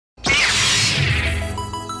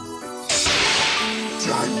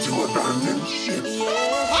time to abandon ship.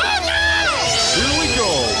 Oh no! Here we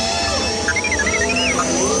go!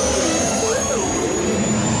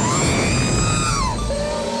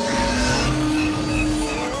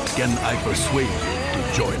 Can I persuade you to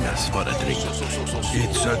join us for a drink?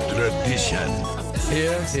 It's a tradition.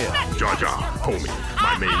 Here, here. Jar Jar, homie,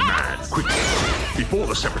 my main man, quickly. Before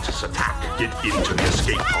the Separatists attack, get into the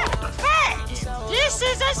escape pod. Hey! This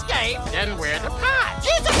is escape, then we're the pod.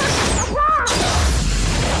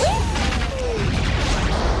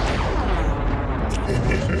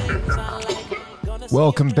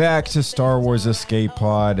 Welcome back to Star Wars Escape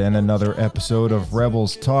Pod and another episode of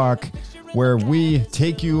Rebels Talk, where we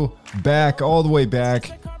take you back, all the way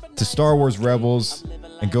back to Star Wars Rebels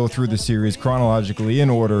and go through the series chronologically in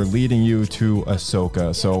order, leading you to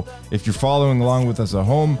Ahsoka. So if you're following along with us at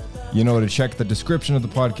home, you know to check the description of the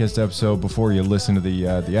podcast episode before you listen to the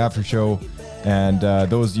after show. And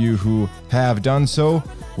those of you who have done so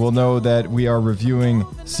will know that we are reviewing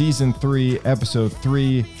Season 3, Episode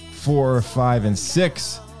 3, 4, 5, and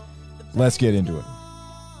 6. Let's get into it.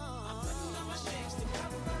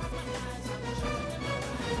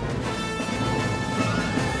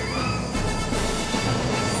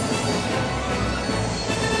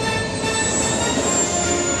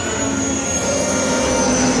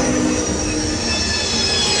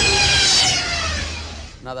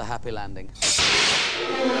 Another happy landing.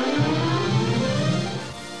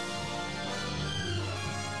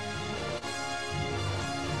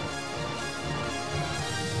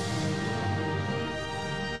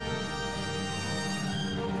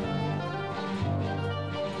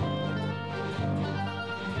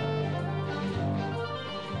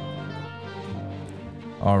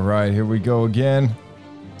 All right, here we go again.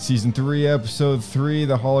 Season 3, Episode 3,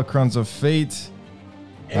 The Holocrons of Fate.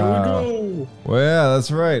 Here we go. Well, yeah,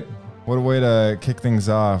 that's right. What a way to kick things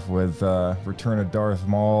off with Return of Darth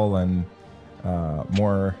Maul and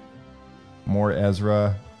more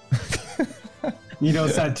Ezra. You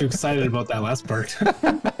don't sound too excited about that last part.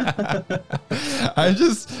 I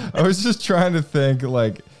was just trying to think,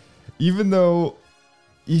 like, even though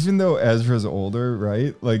Ezra's older,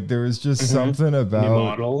 right? Like, there was just something about New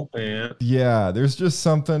model, yeah. There's just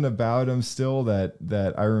something about him still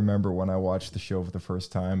that I remember when I watched the show for the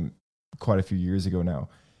first time quite a few years ago now.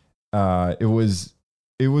 It was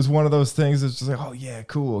one of those things that's just like, oh yeah,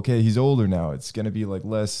 cool, okay, he's older now. It's gonna be like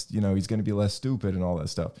less, he's gonna be less stupid and all that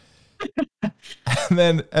stuff. and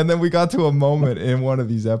then we got to a moment in one of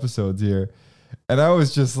these episodes here. And I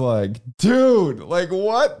was just like, dude, like,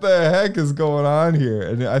 what the heck is going on here?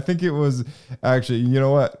 And I think it was actually, you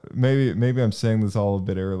know what? Maybe I'm saying this all a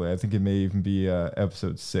bit early. I think it may even be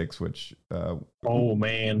episode 6, which oh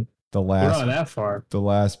man, the last, we're not that far. The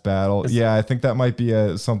last battle. Yeah, I think that might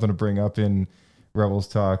be something to bring up in Rebels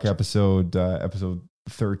Talk episode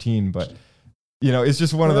 13. But it's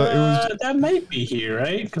just one of the. It was that might be here,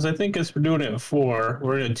 right? Because I think as we're doing it at 4,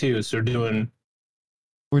 we're in 2, so we're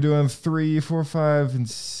doing 3, 4, 5, and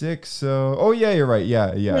 6. So, oh yeah, you're right.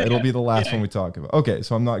 Yeah. It'll be the last one we talk about. Okay,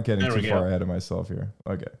 so I'm not getting too far ahead of myself here.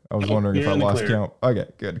 Okay, I was wondering if I lost count. Okay,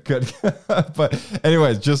 good. But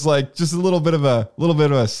anyways, just a little bit of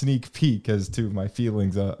a sneak peek as to my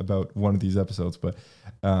feelings about one of these episodes. But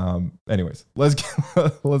anyways, let's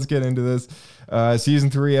get into this. Season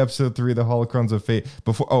 3, Episode 3, The Holocrons of Fate.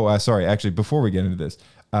 Before we get into this,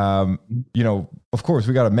 of course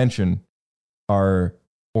we got to mention our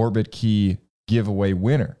Orbit Key giveaway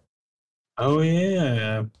winner. Oh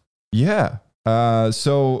yeah.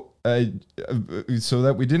 So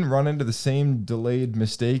that we didn't run into the same delayed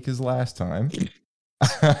mistake as last time.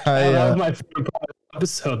 That was my favorite part of the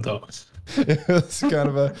episode, though. It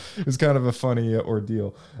was kind of a funny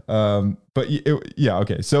ordeal.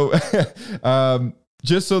 Okay. So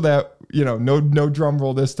just so that no drum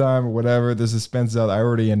roll this time or whatever, the suspense out. I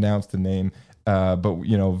already announced the name, but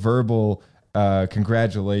verbal.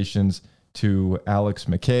 Congratulations to Alex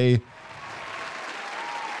McKay.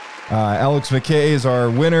 Alex McKay is our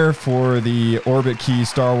winner for the Orbit Key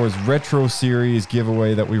Star Wars Retro Series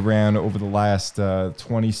giveaway that we ran over the last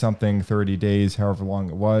 20-something, 30 days, however long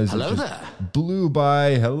it was. Hello there. Blew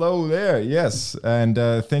by. Hello there. Yes. And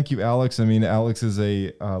thank you, Alex. I mean, Alex is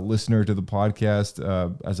a listener to the podcast.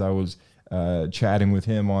 As I was chatting with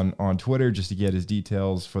him on Twitter just to get his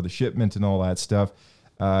details for the shipment and all that stuff.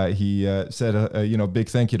 He said, big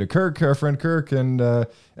thank you to Kirk, our friend Kirk, and to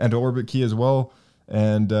Orbit Key as well.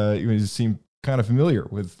 And he seemed kind of familiar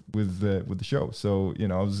with the show. So,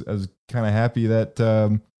 I was kind of happy that,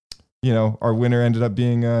 our winner ended up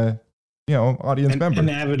being audience member. An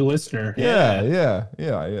avid listener. Yeah.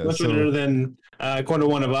 Much better than Going to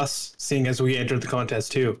one of us, seeing as we entered the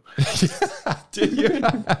contest too. Did you?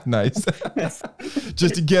 Nice.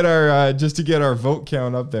 just to get our vote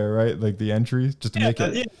count up there, right? Like the entries, just to make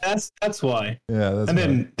it. Yeah, that's why. Yeah, that's. And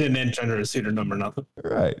then didn't enter under a pseudonym or nothing.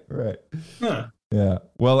 Right. Huh. Yeah.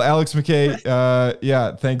 Well, Alex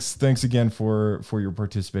McKay, thanks again for your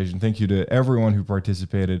participation. Thank you to everyone who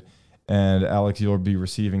participated. And Alex, you'll be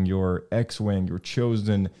receiving your X-Wing, your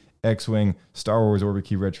chosen X-Wing Star Wars Orbit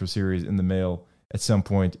Key Retro Series in the mail at some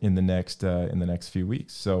point in the next few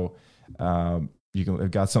weeks. So you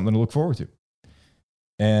have got something to look forward to.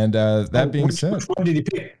 And that being said, which one did he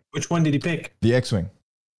pick? Which one did he pick? The X-Wing.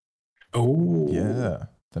 Oh, yeah.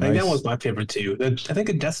 I think that was my favorite too. I think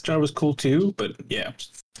a Death Star was cool too, but yeah,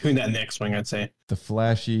 between that and the X-Wing, I'd say the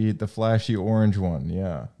flashy orange one.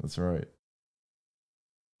 Yeah, that's right.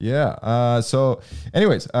 Yeah. So,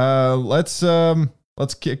 anyways, let's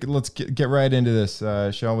get right into this,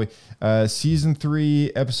 shall we? Season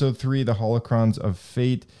 3, Episode 3, The Holocrons of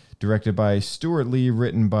Fate, directed by Stuart Lee,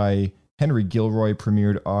 written by Henry Gilroy,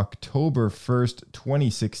 premiered October 1st,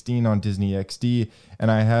 2016 on Disney XD.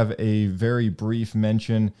 And I have a very brief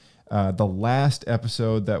mention. The last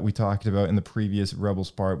episode that we talked about in the previous Rebels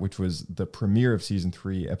part, which was the premiere of Season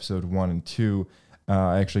 3, Episode 1 and 2,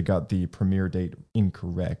 I actually got the premiere date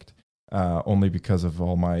incorrect, only because of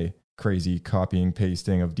all my crazy copying,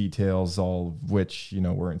 pasting of details, all of which,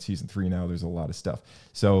 we're in Season 3 now. There's a lot of stuff.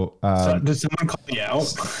 So did someone call me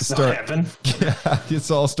out? Yeah, it's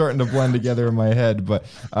all starting to blend together in my head. But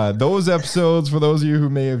those episodes, for those of you who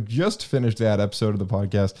may have just finished that episode of the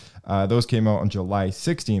podcast, those came out on July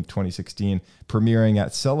 16th, 2016, premiering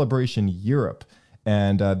at Celebration Europe,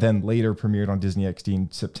 and then later premiered on Disney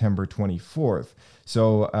XD September 24th.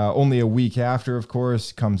 So only a week after, of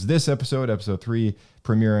course, comes this episode, Episode 3,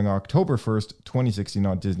 premiering October 1st, 2016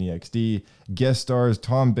 on Disney XD. Guest stars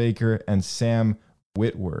Tom Baker and Sam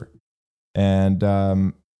Witwer. And,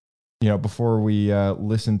 before we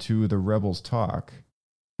listen to the Rebels talk,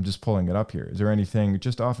 I'm just pulling it up here. Is there anything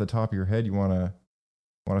just off the top of your head you want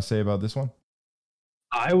to say about this one?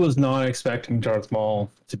 I was not expecting Darth Maul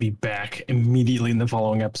to be back immediately in the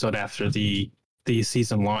following episode after the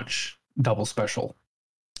season launch double special.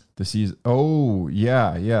 The season. Oh,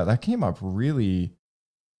 yeah. That came up really,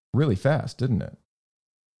 really fast, didn't it?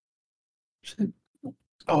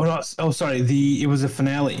 Oh, no. Oh, sorry. It was the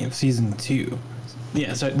finale of season 2.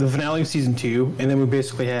 Yeah, so the finale of season 2, and then we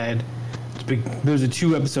basically had there's a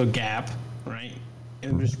 2-episode gap, right?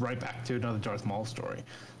 And just right back to another Darth Maul story.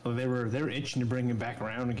 So they were itching to bring him back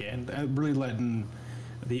around again, really letting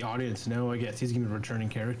the audience know, I guess, he's going to be a returning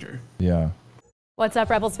character. Yeah. What's up,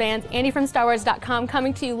 Rebels fans? Andy from StarWars.com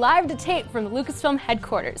coming to you live to tape from the Lucasfilm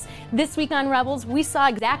headquarters. This week on Rebels, we saw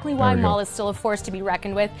exactly why Maul is still a force to be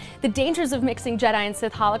reckoned with, the dangers of mixing Jedi and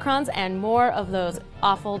Sith holocrons, and more of those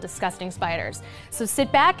awful, disgusting spiders. So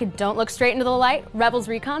sit back and don't look straight into the light. Rebels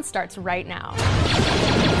Recon starts right now.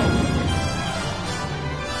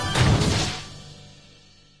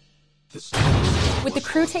 With the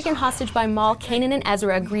crew taken hostage by Maul, Kanan and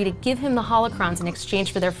Ezra agree to give him the holocrons in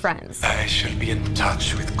exchange for their friends. I shall be in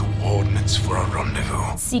touch with coordinates for a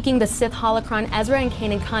rendezvous. Seeking the Sith holocron, Ezra and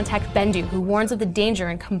Kanan contact Bendu, who warns of the danger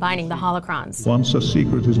in combining the holocrons. Once a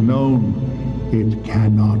secret is known, it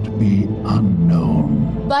cannot be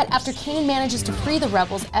unknown. But after Kanan manages to free the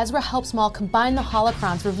rebels, Ezra helps Maul combine the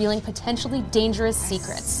holocrons, revealing potentially dangerous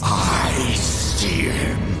secrets. I see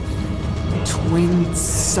him. Twin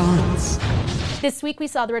sons. This week we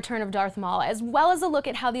saw the return of Darth Maul, as well as a look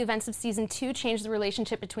at how the events of Season 2 changed the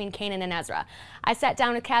relationship between Kanan and Ezra. I sat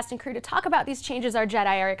down with cast and crew to talk about these changes our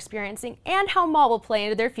Jedi are experiencing and how Maul will play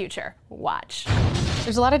into their future. Watch.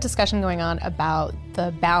 There's a lot of discussion going on about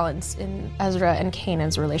the balance in Ezra and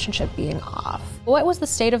Kanan's relationship being off. What was the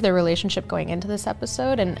state of their relationship going into this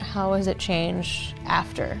episode, and how has it changed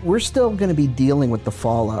after? We're still going to be dealing with the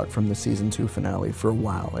fallout from the Season 2 finale for a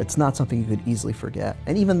while. It's not something you could easily forget.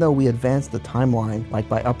 And even though we advanced the timeline like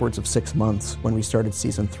by upwards of 6 months when we started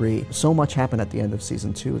Season 3, so much happened at the end of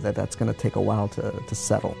Season 2 that's going to take a while to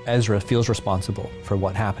settle. Ezra feels responsible for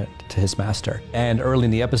what happened to his master. And early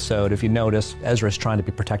in the episode, if you notice, Ezra's trying to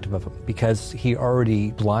be protective of him because he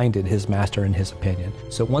already blinded his master in his opinion.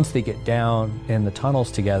 So once they get down in the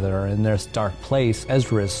tunnels together in this dark place,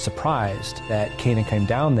 Ezra is surprised that Kanan came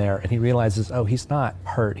down there and he realizes, oh, he's not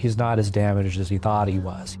hurt. He's not as damaged as he thought he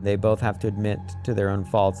was. They both have to admit to their own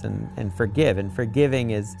faults and forgive. And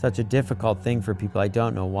forgiving is such a difficult thing for people. I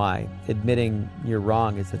don't know why. Admitting you're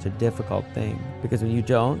wrong is such a difficult thing because when you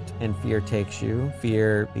don't and fear takes you,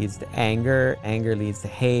 fear leads to anger, anger leads to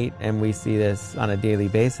hate, and we see this on a daily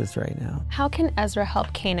basis right now. How can Ezra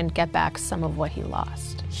help Kanan get back some of what he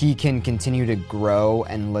lost? He can continue to grow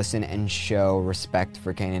and listen and show respect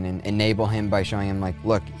for Kanan and enable him by showing him like,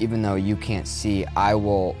 look, even though you can't see, I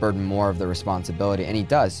will burden more of the responsibility. And he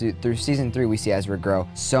does. Through season 3, we see Ezra grow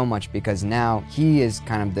so much because now he is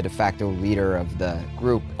kind of the de facto leader of the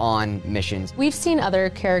group on missions. We've seen other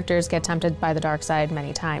characters get tempted by the dark side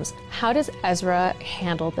many times. How does Ezra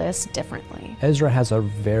handle this differently? Ezra has a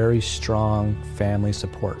very strong family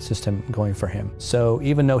support system going for him. So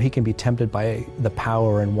even though he can be tempted by the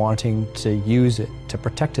power and wanting to use it to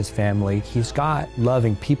protect his family, he's got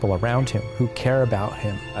loving people around him who care about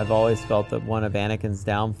him. I've always felt that one of Anakin's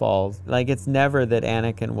downfalls, like it's never that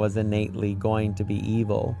Anakin was innately going to be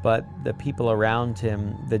evil, but the people around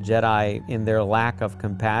him, the Jedi, in their lack of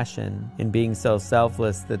compassion, in being so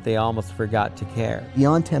selfless that they almost forgot to care.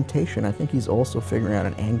 Beyond temptation, I think he's also figuring out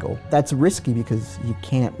an angle. That's risky because you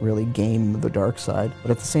can't really game the dark side,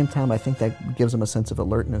 but at the same time, I think that gives him a sense of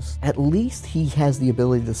alertness. At least he has the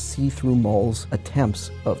ability to see through Maul's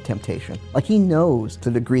attempts of temptation. Like he knows to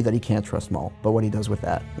the degree that he can't trust Maul, but what he does with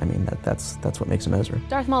that, I mean, that's what makes him Ezra.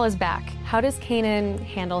 Darth Maul is back. How does Kanan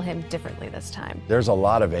handle him differently this time? There's a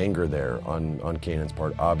lot of anger there on Kanan's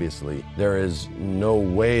part, obviously. There is no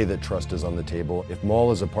way that trust is on the table. If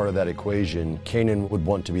Maul is a part of that equation, Kanan would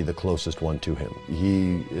want to be the closest one to him.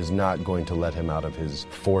 He is not going to let him out of his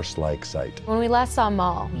Force-like sight. When we last saw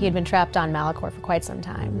Maul, he had been trapped on Malachor for quite some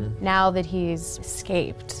time. Now that he's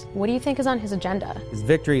escaped, what do you think is on his agenda? His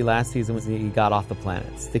victory last season was that he got off the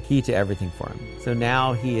planets, the key to everything for him. So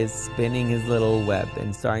now he is spinning his little web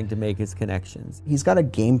and starting to make his connections. He's got a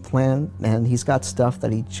game plan, and he's got stuff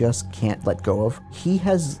that he just can't let go of. He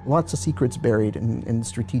has lots of secrets buried in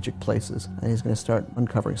strategic places, and he's going to start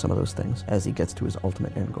uncovering some of those things as he gets to his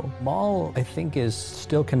ultimate end goal. Maul, I think, is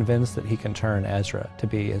still convinced that he can turn Ezra to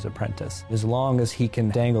be his apprentice. As long as he can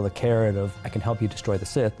dangle the carrot of, I can help you destroy the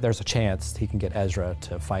Sith, there's a chance he can get Ezra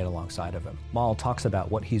to fight alongside of him. Maul talks about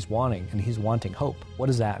what he's wanting, and he's wanting hope. What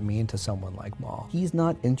does that mean to someone like Maul? He's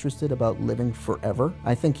not interested about living forever.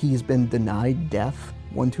 I think he's been denied death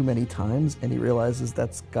one too many times, and he realizes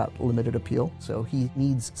that's got limited appeal. So he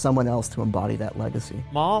needs someone else to embody that legacy.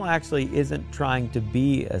 Maul actually isn't trying to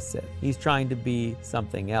be a Sith. He's trying to be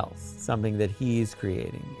something else, something that he's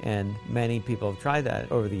creating. And many people have tried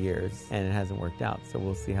that over the years, and it hasn't worked out. So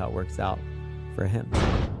we'll see how it works out for him.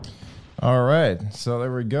 All right, so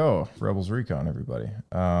there we go. Rebels Recon, everybody.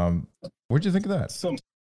 What'd you think of that?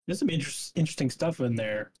 There's some interesting stuff in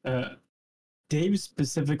there. Dave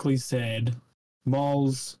specifically said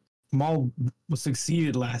Maul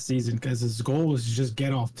succeeded last season because his goal was to just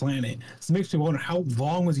get off planet. So it makes me wonder, how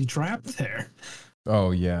long was he trapped there?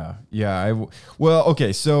 Oh yeah. Well,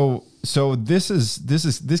 okay. So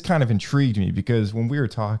this kind of intrigued me because when we were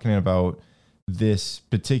talking about this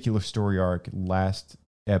particular story arc last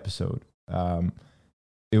episode,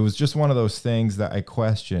 it was just one of those things that I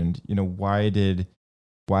questioned. You know, why did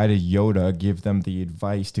Yoda give them the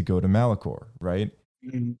advice to go to Malachor, right?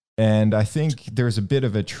 Mm-hmm. And I think there's a bit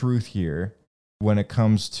of a truth here when it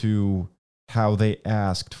comes to how they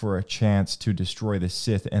asked for a chance to destroy the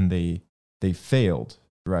Sith and they failed,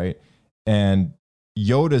 right? And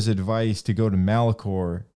Yoda's advice to go to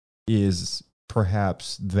Malachor is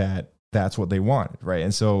perhaps that's what they wanted, right?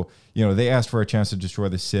 And so, you know, they asked for a chance to destroy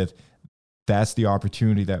the Sith. That's the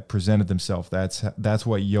opportunity that presented themselves. That's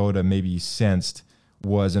what Yoda maybe sensed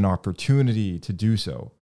was an opportunity to do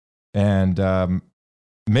so. And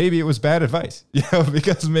maybe it was bad advice, you know,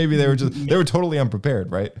 because maybe they were totally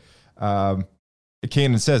unprepared, right?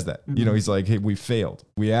 Kanan says that, you know, he's like, hey, we failed.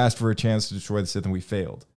 We asked for a chance to destroy the Sith and we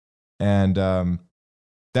failed. And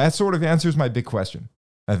that sort of answers my big question,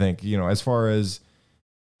 I think, you know, as far as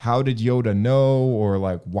how did Yoda know, or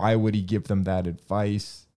like, why would he give them that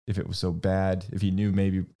advice if it was so bad, if he knew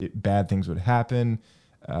maybe bad things would happen?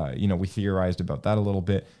 You know, we theorized about that a little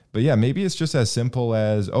bit. But yeah, maybe it's just as simple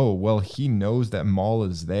as, oh, well, he knows that Maul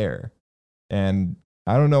is there. And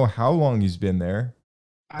I don't know how long he's been there.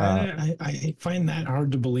 I find that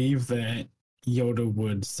hard to believe that Yoda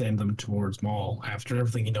would send them towards Maul after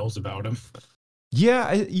everything he knows about him.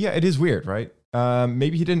 Yeah, it is weird, right?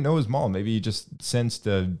 Maybe he didn't know his Maul. Maybe he just sensed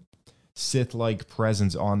a Sith-like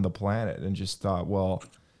presence on the planet and just thought, well,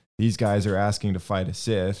 these guys are asking to fight a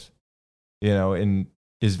Sith. You know, in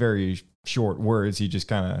his very short words, he just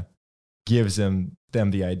kind of gives them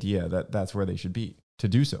the idea that that's where they should be to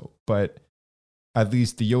do so. But at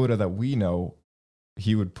least the Yoda that we know,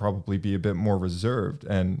 he would probably be a bit more reserved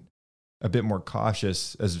and a bit more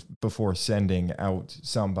cautious as before sending out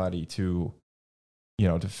somebody to, you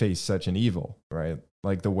know, to face such an evil, right?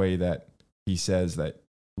 Like the way that he says that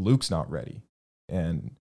Luke's not ready,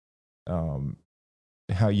 and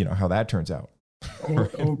how that turns out.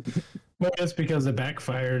 Well, that's because it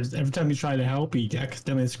backfires. Every time you try to help, he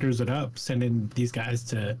accidentally screws it up, sending these guys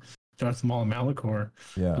to Darth Maul and Malachor.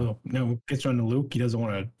 Yeah. So, gets around to Luke. He doesn't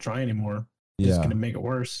want to try anymore. Yeah. Just going to make it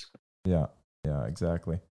worse. Yeah. Yeah,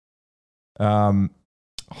 exactly. So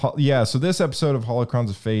this episode of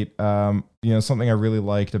Holocrons of Fate, something I really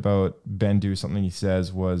liked about Bendu, something he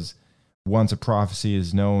says was, once a prophecy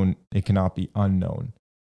is known, it cannot be unknown.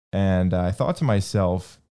 And I thought to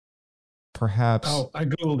myself, perhaps... Oh, I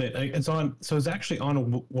Googled it. It's actually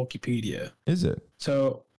on Wikipedia. Is it?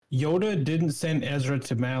 So Yoda didn't send Ezra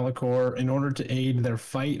to Malachor in order to aid their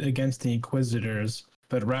fight against the Inquisitors,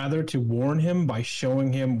 but rather to warn him by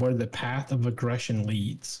showing him where the path of aggression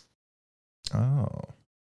leads. Oh.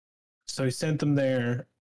 So he sent them there.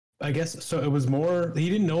 I guess, so it was more, he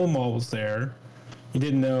didn't know Maul was there. He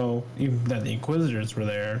didn't know even that the Inquisitors were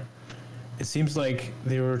there. It seems like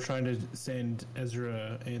they were trying to send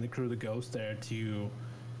Ezra and the crew of the Ghost there to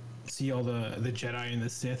see all the Jedi and the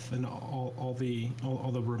Sith and all the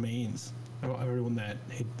remains of everyone that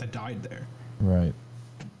died there. Right.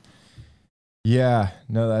 Yeah.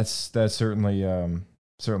 No, that's certainly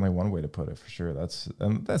one way to put it, for sure.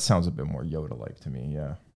 That sounds a bit more Yoda-like to me.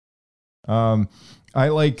 Yeah. I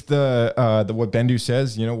like the what Bendu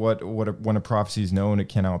says. You know what? When a prophecy is known, it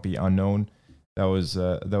cannot be unknown. That was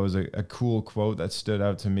a cool quote that stood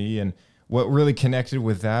out to me. And what really connected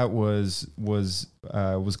with that was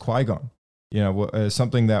Qui-Gon.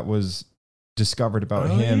 Something that was discovered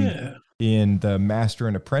about him in the Master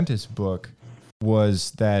and Apprentice book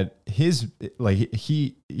was that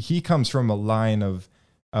he comes from a line of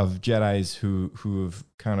Jedis who have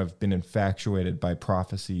kind of been infatuated by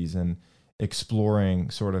prophecies and exploring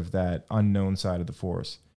sort of that unknown side of the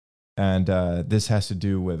Force. And this has to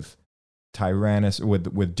do with Tyrannus, with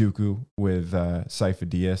Dooku, with Sifo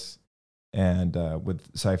Dyas, and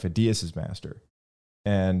with Sifo Dyas's master.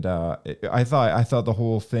 And I thought the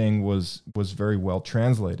whole thing was very well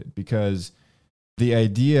translated, because the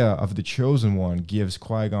idea of the Chosen One gives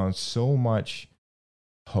Qui-Gon so much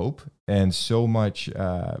hope and so much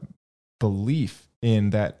belief in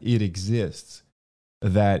that it exists,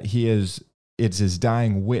 that it's his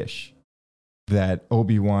dying wish that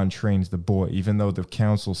Obi-Wan trains the boy, even though the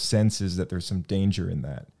council senses that there's some danger in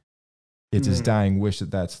that. It's his dying wish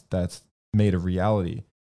that's made a reality,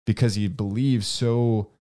 because he believes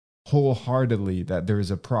so wholeheartedly that there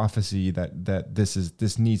is a prophecy that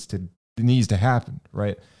this needs to happen,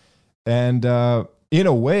 right? And in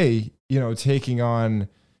a way, taking on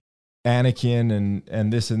Anakin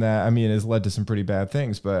and this and that, I mean, has led to some pretty bad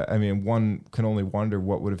things. But I mean, one can only wonder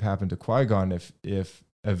what would have happened to Qui-Gon if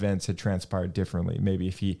events had transpired differently. Maybe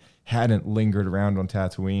if he hadn't lingered around on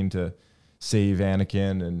Tatooine to save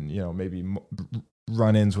Anakin, and maybe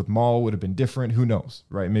run-ins with Maul would have been different. Who knows,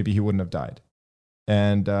 right? Maybe he wouldn't have died.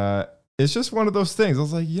 And it's just one of those things. I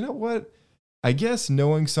was like, you know what? I guess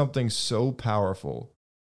knowing something so powerful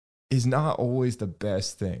is not always the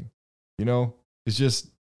best thing. It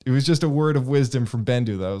was just a word of wisdom from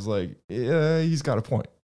Bendu that I was like, yeah, he's got a point.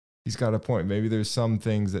 He's got a point. Maybe there's some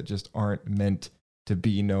things that just aren't meant to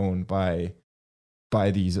be known by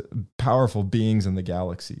these powerful beings in the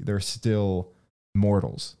galaxy. They're still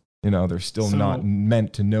mortals. They're still not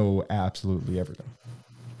meant to know absolutely everything.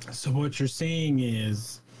 So what you're saying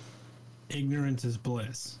is ignorance is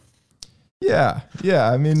bliss. Yeah.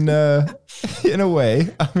 I mean, in a way.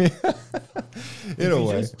 I mean, in a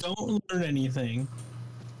way. Just don't learn anything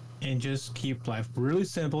and just keep life really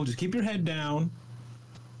simple. Just keep your head down.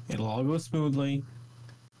 It'll all go smoothly,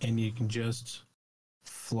 and you can just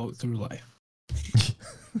float through life.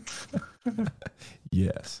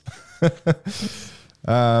 Yes.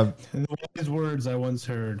 And one of these words I once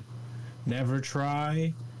heard: never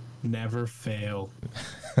try, never fail.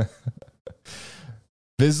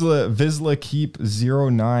 Vizsla Keep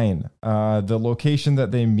 09, the location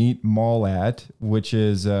that they meet Maul at, which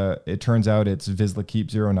is, it turns out it's Vizsla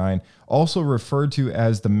Keep 09, also referred to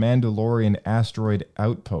as the Mandalorian Asteroid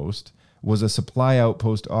Outpost, was a supply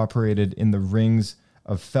outpost operated in the rings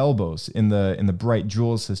of Felbos in the Bright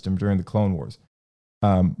Jewel system during the Clone Wars.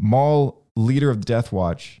 Maul, leader of the Death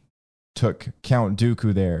Watch, took Count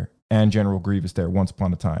Dooku there and General Grievous there once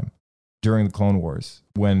upon a time during the Clone Wars,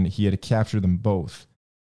 when he had captured them both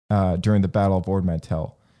during the Battle of Ord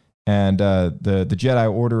Mantell. And the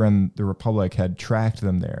Jedi Order and the Republic had tracked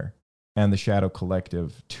them there, and the Shadow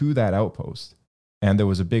Collective, to that outpost. And there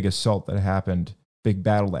was a big assault that happened, big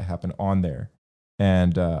battle that happened on there.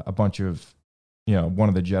 And a bunch of, one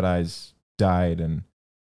of the Jedis died, and,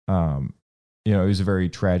 it was a very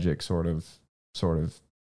tragic sort of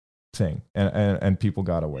thing, and people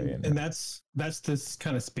got away. And that's this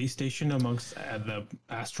kind of space station amongst the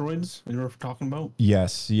asteroids that we were talking about.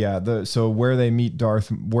 Yes, yeah. So where they meet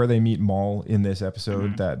Maul in this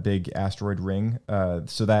episode, that big asteroid ring.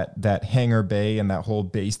 So that hangar bay and that whole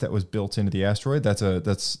base that was built into the asteroid. That's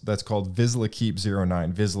called Vizsla Keep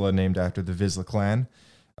 09. Vizsla named after the Vizsla clan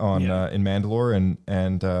in Mandalore,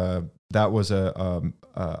 and that was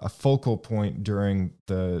a focal point during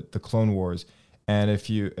the Clone Wars. And if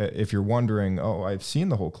you're wondering, oh, I've seen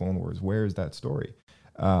the whole Clone Wars, where is that story?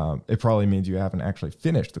 It probably means you haven't actually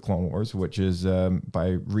finished the Clone Wars, which is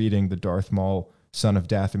by reading the Darth Maul Son of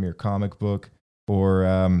Dathomir comic book,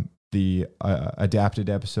 or the adapted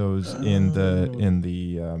episodes in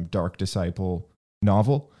the Dark Disciple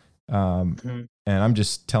novel. And I'm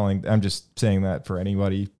just saying that for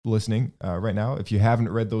anybody listening right now. If you haven't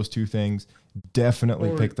read those two things,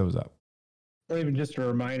 definitely pick those up. Or even just a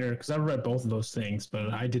reminder, because I've read both of those things,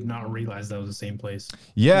 but I did not realize that was the same place.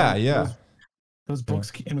 Yeah. Those books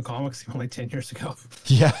in the comics came like 10 years ago.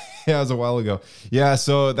 Yeah, it was a while ago. Yeah,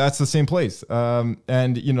 so that's the same place. And,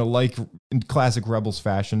 like in classic Rebels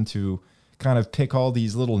fashion, to kind of pick all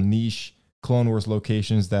these little niche Clone Wars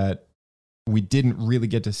locations that we didn't really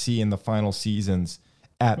get to see in the final seasons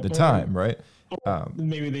at the time, right?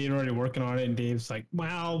 Maybe they're already working on it, and Dave's like,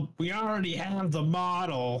 well, we already have the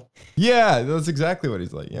model. Yeah, that's exactly what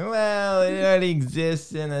he's like. Well, it already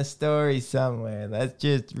exists in a story somewhere. Let's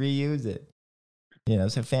just reuse it.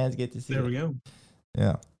 So fans get to see it. There we go.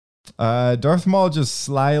 Yeah. Darth Maul just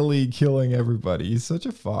slyly killing everybody. He's such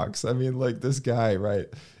a fox. I mean, like, this guy, right?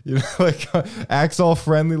 Acts all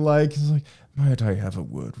friendly like. He's like, might I have a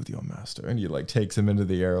word with your master? And he takes him into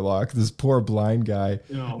the airlock. This poor blind guy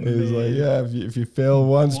is like, yeah, if you fail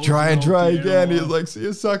once, try again. He's like, see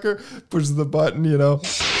you, sucker. Pushes the button,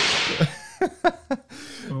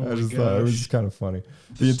 I just thought it was just kind of funny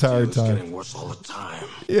the entire time. Getting worse all the time.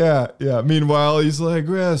 Yeah. Meanwhile, he's like,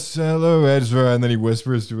 yes, hello, Ezra. And then he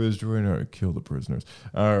whispers to his droid, kill the prisoners.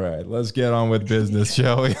 All right, let's get on with business,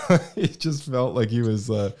 shall we? He just felt like he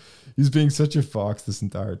was he's being such a fox this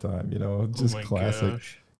entire time, just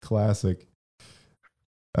classic.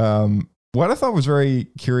 What I thought was very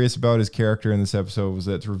curious about his character in this episode was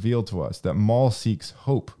that it's revealed to us that Maul seeks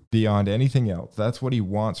hope beyond anything else. That's what he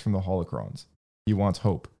wants from the Holocrons. He wants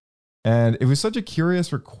hope. And it was such a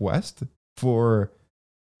curious request for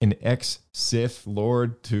an ex-Sith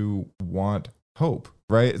Lord to want hope,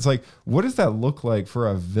 right? It's like, what does that look like for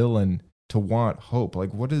a villain to want hope? Like,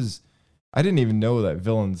 I didn't even know that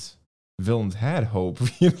villains had hope.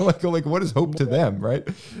 Like what is hope to them, right?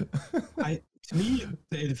 To me,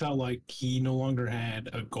 it felt like he no longer had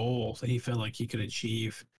a goal that he felt like he could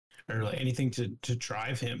achieve, or like anything to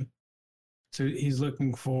drive him. So he's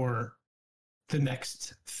looking for the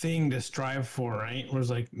next thing to strive for, right? Whereas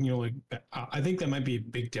I think that might be a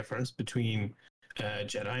big difference between a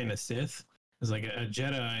Jedi and a Sith. It's like a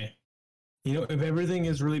Jedi, if everything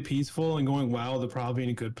is really peaceful and going well, they're probably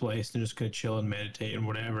in a good place. They're just going to chill and meditate and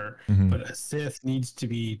whatever. Mm-hmm. But a Sith needs to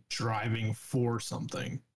be driving for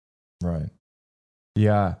something. Right.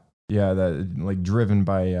 Yeah. That driven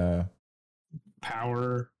by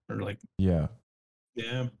power or Yeah.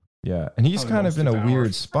 Yeah, and he's kind of in a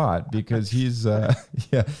weird spot because he's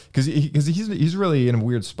because he's really in a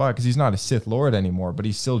weird spot because he's not a Sith Lord anymore, but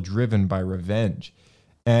he's still driven by revenge,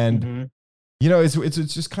 and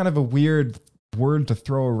it's just kind of a weird word to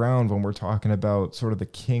throw around when we're talking about sort of the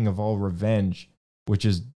king of all revenge, which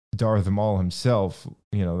is Darth Maul himself.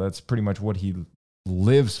 That's pretty much what he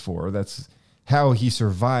lives for. That's how he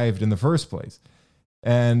survived in the first place,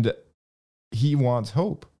 and he wants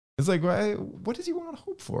hope. It's like, what does he want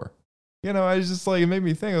hope for? I was just like, it made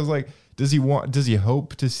me think. I was like, does he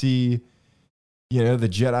hope to see, the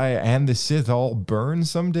Jedi and the Sith all burn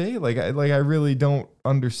someday? I really don't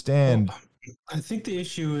understand. Well, I think the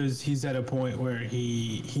issue is he's at a point where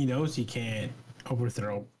he knows he can't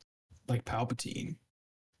overthrow Palpatine,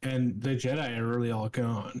 and the Jedi are really all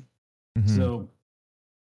gone. Mm-hmm. So,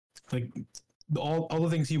 all the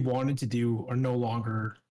things he wanted to do are no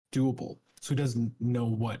longer doable. So he doesn't know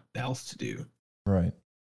what else to do. Right.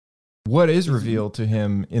 What is revealed to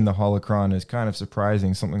him in the Holocron is kind of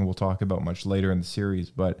surprising, something we'll talk about much later in the series.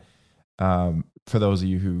 But for those of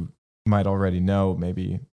you who might already know,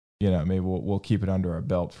 maybe we'll keep it under our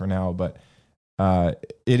belt for now. But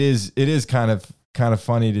it is kind of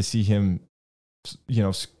funny to see him,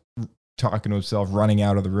 talking to himself, running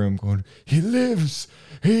out of the room, going, "He lives,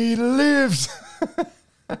 he lives."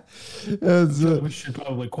 We should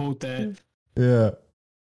probably quote that. Yeah.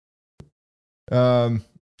 It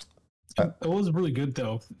was really good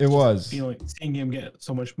though. It was. Seeing him get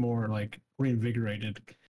so much more reinvigorated.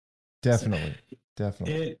 Definitely.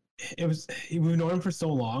 It was we've known him for so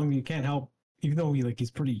long. You can't help, even though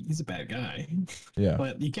he's a bad guy. Yeah.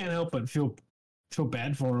 But you can't help but feel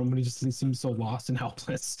bad for him when he seems so lost and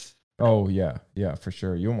helpless. Oh yeah, for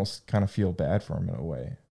sure. You almost kind of feel bad for him in a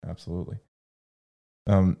way. Absolutely.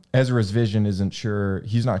 Ezra's vision isn't sure.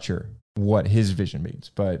 He's not sure what his vision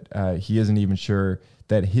means, but he isn't even sure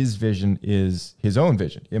that his vision is his own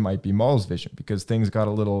vision. It might be Maul's vision because things got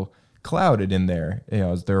a little clouded in there.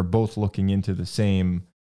 As they're both looking into the same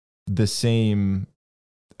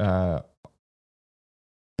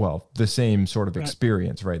sort of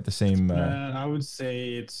experience, right? The same. I would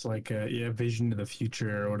say it's like a vision to the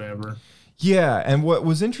future or whatever. Yeah, and what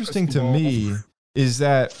was interesting to me is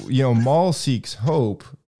that Maul seeks hope,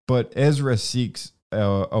 but Ezra seeks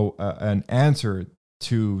an answer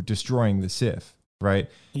to destroying the Sith, right?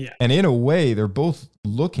 Yeah. And in a way, they're both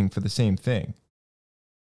looking for the same thing.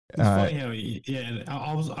 It's funny how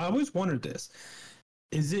I always wondered this.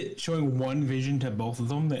 Is it showing one vision to both of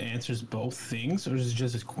them that answers both things, or is it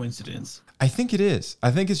just a coincidence? I think it is.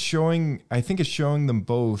 I think it's showing them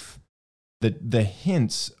both the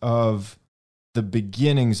hints of the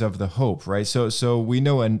beginnings of the hope, right? So we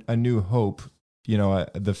know a New Hope,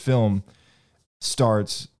 the film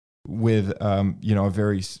starts with a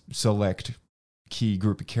very select key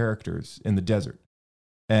group of characters in the desert.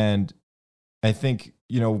 And I think,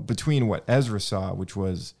 between what Ezra saw, which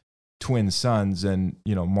was twin sons, and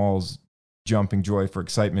Maul's jumping joy for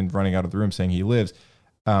excitement, running out of the room saying he lives,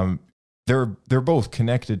 they're both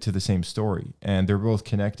connected to the same story, and they're both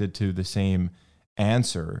connected to the same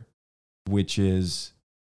answer, which is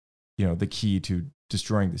the key to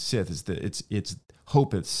destroying the Sith. Is that it's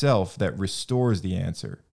hope itself that restores the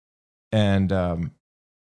answer. And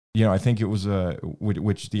I think it was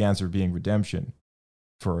which the answer being redemption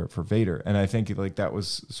for Vader. And I think that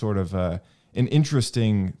was sort of an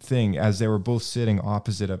interesting thing, as they were both sitting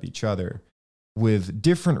opposite of each other with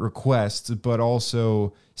different requests, but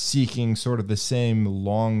also seeking sort of the same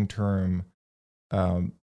long-term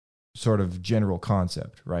sort of general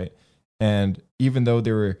concept, right? And even though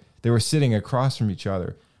they were sitting across from each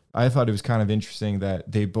other, I thought it was kind of interesting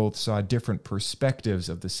that they both saw different perspectives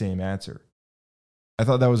of the same answer. I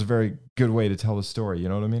thought that was a very good way to tell the story. You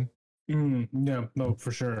know what I mean? Yeah, no,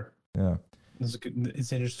 for sure. Yeah.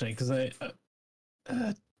 It's interesting because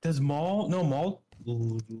does Maul? No, Maul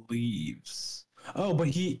leaves. Oh, but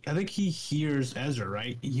I think he hears Ezra,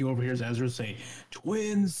 right? He overhears Ezra say,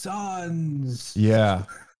 "Twin sons." Yeah,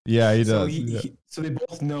 he does. So they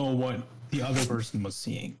both know what the other person was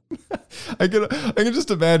seeing. I can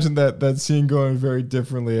just imagine that scene going very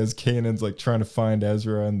differently as Kanan's trying to find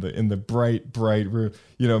Ezra in the bright room.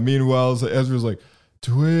 Meanwhile, Ezra's like,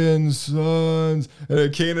 "Twin sons," and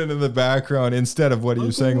Kanan in the background, instead of what he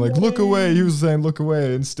was saying, "Look away," he was saying, "Look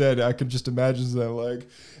away." Instead, I could just imagine that,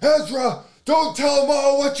 "Ezra, don't tell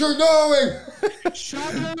Maul what you're knowing."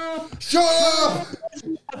 Shut up! Shut up!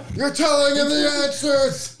 You're telling him the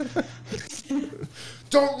answers.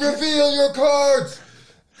 Don't reveal your cards.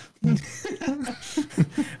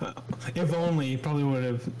 If only, probably would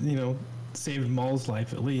have, saved Maul's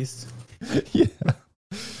life at least. Yeah.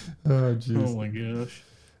 Oh, jeez. Oh my gosh.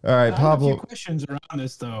 All right, Pablo. I have a few questions around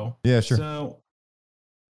this, though. Yeah, sure. So,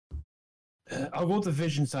 I'll go with the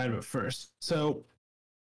vision side of it first. So,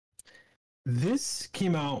 this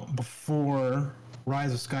came out before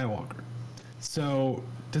Rise of Skywalker. So,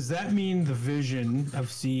 does that mean the vision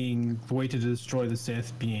of seeing the way to destroy the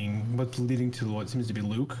Sith being what's leading to what seems to be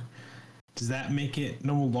Luke? Does that make it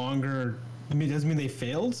no longer? I mean, does it mean they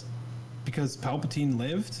failed because Palpatine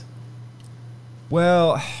lived?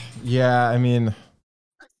 Well, yeah. I mean,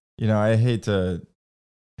 I hate to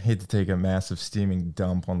take a massive steaming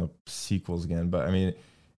dump on the sequels again, but I mean,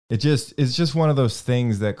 it's just one of those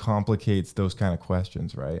things that complicates those kind of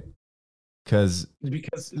questions, right? Because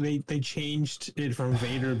they changed it from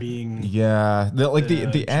Vader being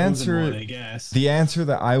the answer one, I guess. The answer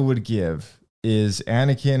that I would give is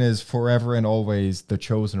Anakin is forever and always the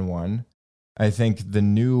chosen one. I think the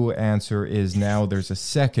new answer is now there's a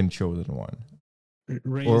second chosen one.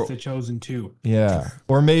 Rey is the chosen two. Yeah,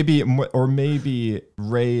 or maybe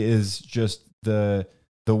Rey is just the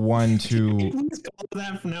one to. Let's call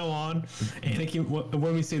that from now on. Anakin.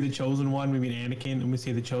 When we say the chosen one, we mean Anakin. When we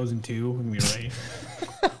say the chosen two, we mean Rey.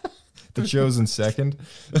 The chosen second.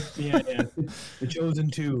 Yeah, the chosen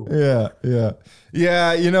two. Yeah.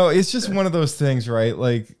 It's just one of those things, right?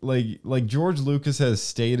 Like George Lucas has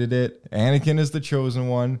stated it. Anakin is the chosen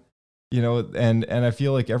one. And I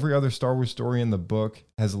feel like every other Star Wars story in the book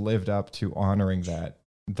has lived up to honoring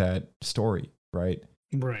that story, right?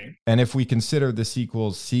 Right. And if we consider the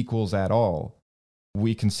sequels at all,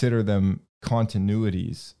 we consider them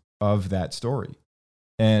continuities of that story.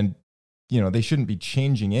 And, they shouldn't be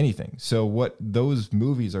changing anything. So what those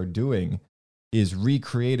movies are doing is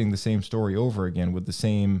recreating the same story over again with the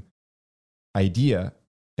same idea.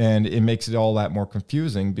 And it makes it all that more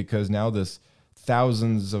confusing because now this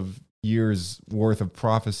thousands of years worth of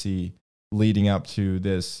prophecy leading up to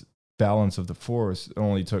this balance of the Force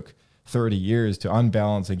only took 30 years to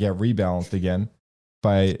unbalance and get rebalanced again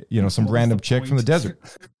by, some random chick from the desert.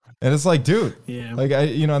 And it's like, dude,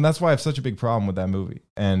 and that's why I have such a big problem with that movie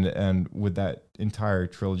and with that entire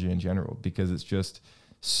trilogy in general, because it's just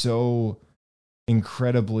so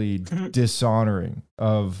incredibly dishonoring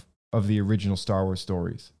of the original Star Wars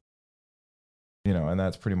stories, and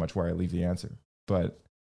that's pretty much where I leave the answer. But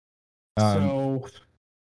so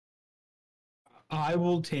I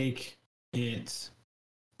will take it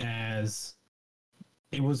as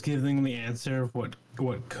it was giving the answer of what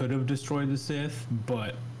could have destroyed the Sith,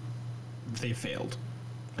 but they failed.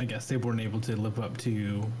 I guess they weren't able to live up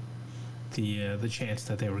to the chance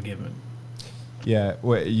that they were given. Yeah,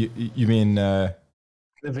 what you mean? The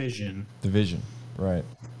vision. The vision, right?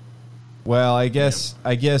 Well, I guess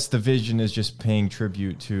the vision is just paying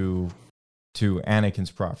tribute to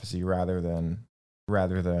Anakin's prophecy rather than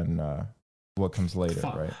what comes later,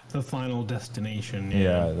 right? The final destination.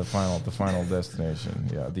 Yeah, the final destination.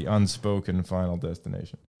 Yeah, the unspoken final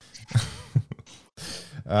destination.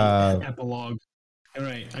 Epilogue. All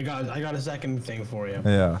right, I got a second thing for you.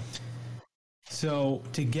 Yeah. So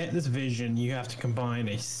to get this vision, you have to combine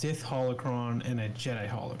a Sith holocron and a Jedi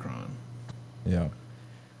holocron. Yeah.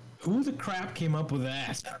 Who the crap came up with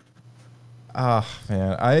that?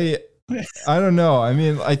 Man, I don't know. I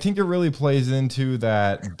mean, I think it really plays into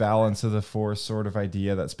that balance of the Force sort of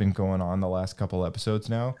idea that's been going on the last couple episodes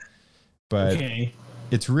now. But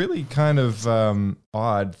it's really kind of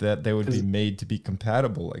odd that they would be made to be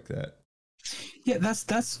compatible like that. Yeah, that's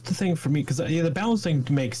the thing for me, because the balance thing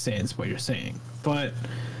makes sense what you're saying, but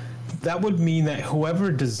that would mean that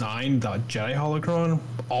whoever designed the Jedi holocron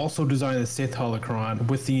also designed the Sith holocron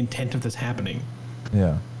with the intent of this happening.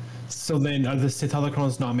 Yeah. So then, are the Sith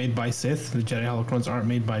holocrons not made by Sith? The Jedi holocrons aren't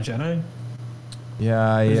made by Jedi?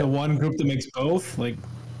 Yeah. There's a one group that makes both. Like,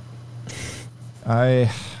 I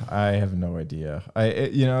have no idea.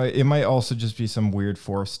 It might also just be some weird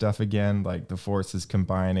Force stuff again, like the Force is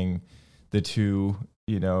combining the two,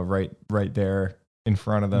 right there in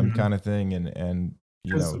front of them, kind of thing, and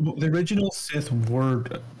the original Sith were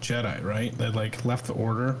Jedi, right? That left the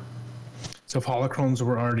Order. So if holocrons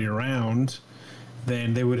were already around,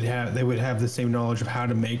 then they would have the same knowledge of how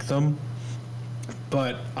to make them.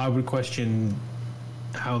 But I would question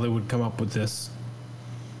how they would come up with this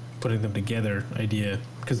putting them together idea,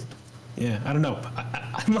 because I don't know.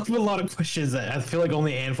 I'm up with a lot of questions that I feel like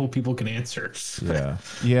only a handful of people can answer. Yeah.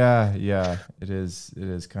 It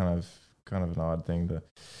is kind of an odd thing to.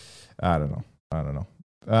 I don't know.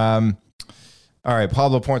 All right,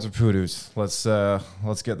 Pablo points of Poodoos. Let's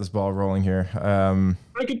get this ball rolling here.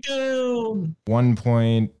 Break it down.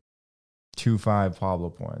 1.25 Pablo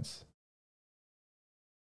points.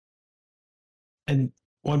 And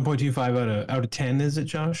 1.25 out of 10, is it,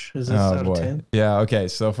 Josh? Is this out of 10? Yeah, okay.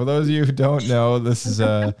 So for those of you who don't know, this is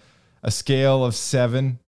a scale of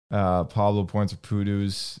 7. Pablo points of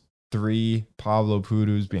Poodoos. 3 Pablo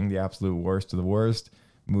Poodoos being the absolute worst of the worst.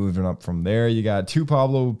 Moving up from there, you got 2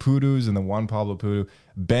 Pablo Poodoos and then 1 Pablo Poodoo.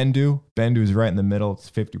 Bendu's right in the middle.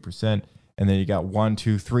 It's 50%. And then you got 1,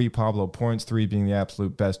 2, 3 Pablo points, 3 being the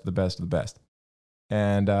absolute best of the best of the best.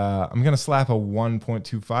 And I'm going to slap a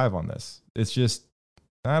 1.25 on this. It's just,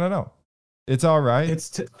 I don't know. It's all right.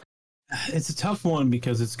 It's a tough one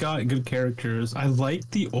because it's got good characters. I like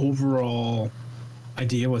the overall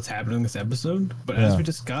idea of what's happening in this episode, but as we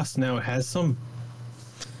discussed, now it has some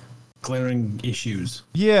glaring issues.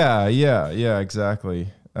 Yeah, exactly.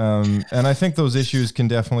 And I think those issues can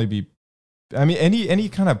definitely be, I mean, any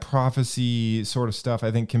kind of prophecy sort of stuff,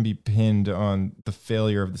 I think, can be pinned on the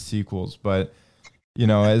failure of the sequels. But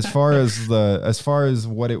as far as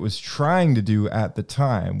what it was trying to do at the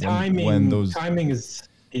time, when those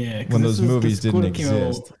movies didn't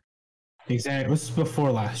exist. Exactly. This is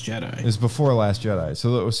before Last Jedi. It's before Last Jedi.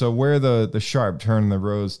 So where the sharp turn in the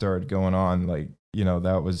road started going on,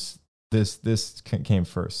 that was this came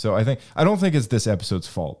first. So I don't think it's this episode's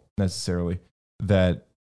fault necessarily that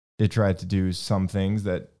it tried to do some things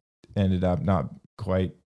that ended up not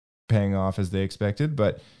quite paying off as they expected.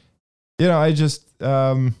 But I just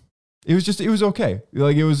it was okay.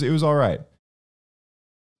 It was all right.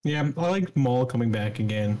 Yeah, I like Maul coming back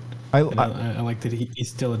again. I like that he's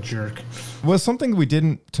still a jerk. Well, something we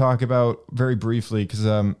didn't talk about very briefly, because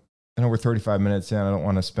I know we're 35 minutes in. I don't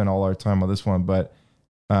want to spend all our time on this one, but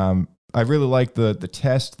I really like the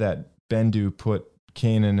test that Bendu put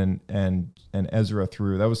Kanan and Ezra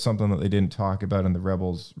through. That was something that they didn't talk about in the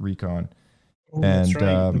Rebels recon. Oh, and that's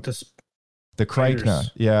right. With the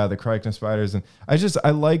Krykna, the Krykna spiders. And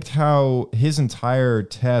I liked how his entire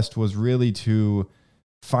test was really to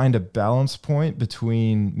find a balance point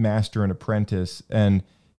between master and apprentice. And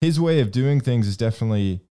his way of doing things is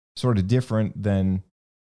definitely sort of different than,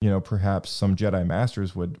 perhaps some Jedi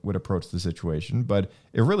masters would approach the situation, but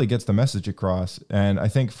it really gets the message across. And I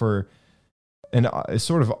think for a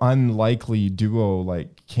sort of unlikely duo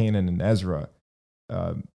like Kanan and Ezra,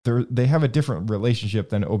 they have a different relationship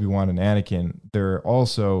than Obi-Wan and Anakin. They're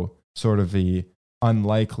also sort of the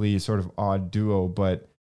unlikely, sort of odd duo, but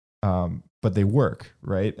they work,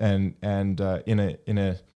 right? And in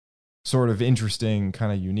a sort of interesting,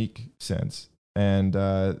 kind of unique sense. And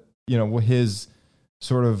his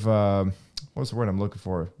sort of what's the word I'm looking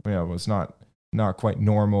for? It's not quite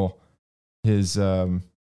normal. His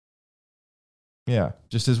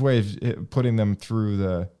just his way of putting them through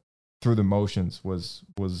the motions was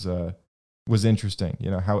interesting.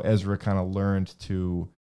 How Ezra kind of learned to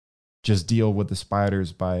just deal with the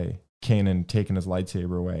spiders by Kanan taking his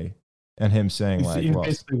lightsaber away, and him saying he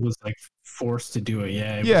basically was like forced to do it.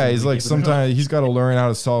 He's like, sometimes he's got to learn how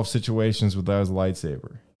to solve situations without his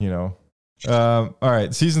lightsaber. All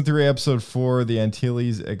right, season 3, episode 4, the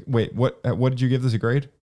Antilles. Wait, what did you give this a grade?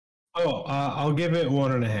 I'll give it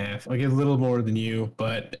 1.5. I give a little more than you,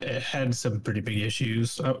 but it had some pretty big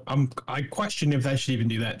issues. I question if I should even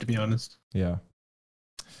do that, to be honest. Yeah.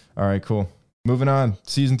 All right, cool. Moving on.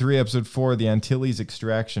 Season 3, episode 4, the Antilles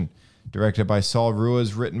Extraction. Directed by Saul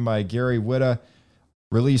Ruiz, written by Gary Whitta.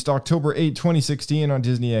 Released October 8, 2016 on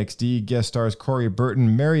Disney XD. Guest stars Corey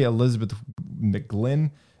Burton, Mary Elizabeth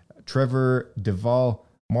McGlynn, Trevor Duvall,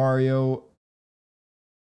 Mario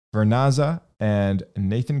Vernaza, and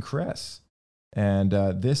Nathan Kress. And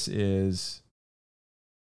this was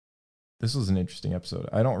an interesting episode.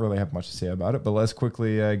 I don't really have much to say about it, but let's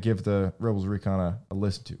quickly give the Rebels Recon a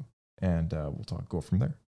listen to, and we'll go from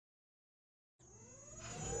there.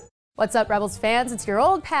 What's up, Rebels fans? It's your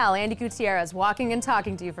old pal, Andy Gutierrez, walking and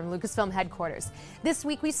talking to you from Lucasfilm headquarters. This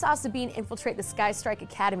week, we saw Sabine infiltrate the Sky Strike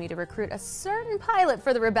Academy to recruit a certain pilot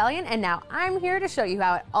for the rebellion, and now I'm here to show you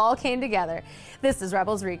how it all came together. This is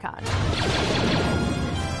Rebels Recon.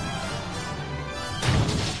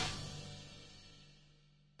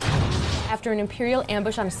 After an Imperial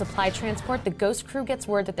ambush on a supply transport, the Ghost crew gets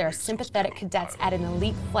word that there are sympathetic cadets at an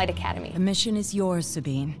elite flight academy. The mission is yours,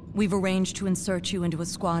 Sabine. We've arranged to insert you into a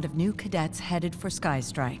squad of new cadets headed for Sky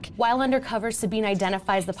Strike. While undercover, Sabine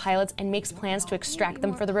identifies the pilots and makes plans to extract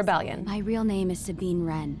them for the rebellion. My real name is Sabine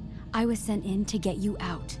Wren. I was sent in to get you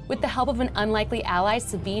out. With the help of an unlikely ally,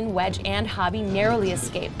 Sabine, Wedge, and Hobby narrowly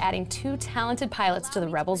escape, adding 2 talented pilots to the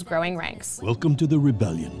Rebels' growing ranks. Welcome to the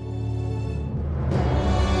rebellion.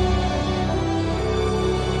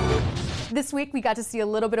 This week, we got to see a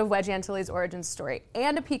little bit of Wedge Antilles' origin story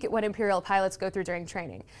and a peek at what Imperial pilots go through during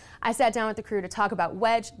training. I sat down with the crew to talk about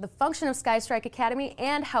Wedge, the function of Sky Strike Academy,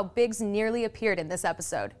 and how Biggs nearly appeared in this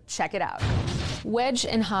episode. Check it out. Wedge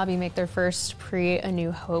and Hobby make their first pre-A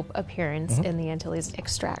New Hope appearance in the Antilles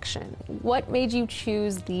Extraction. What made you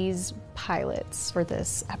choose these pilots for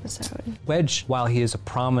this episode? Wedge, while he is a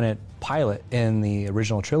prominent pilot in the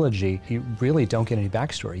original trilogy, you really don't get any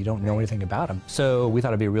backstory. You don't know anything about him. So we thought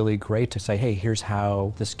it'd be really great to say, hey, here's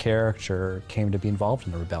how this character came to be involved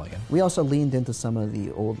in the rebellion. We also leaned into some of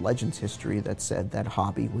the old Legends history that said that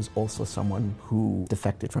Hobby was also someone who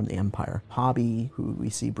defected from the Empire. Hobby, who we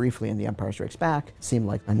see briefly in The Empire Strikes Back, seemed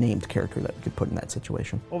like a named character that we could put in that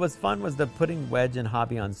situation. What was fun was that putting Wedge and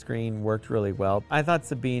Hobby on screen worked really well. I thought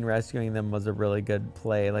Sabine rescuing them was a really good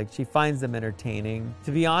play. Like, she finds them entertaining.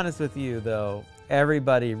 To be honest with you, though,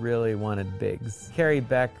 everybody really wanted Biggs. Carrie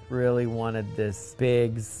Beck really wanted this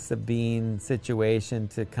Biggs-Sabine situation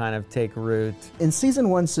to kind of take root. In season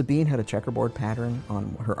 1, Sabine had a checkerboard pattern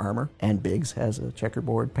on her armor, and Biggs has a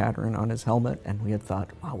checkerboard pattern on his helmet, and we had thought,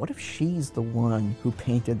 wow, what if she's the one who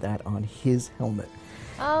painted that on his helmet?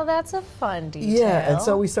 Oh, that's a fun detail. Yeah, and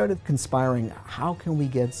so we started conspiring, how can we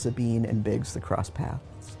get Sabine and Biggs to cross paths?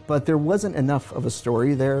 But there wasn't enough of a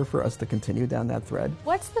story there for us to continue down that thread.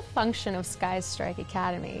 What's the function of Sky Strike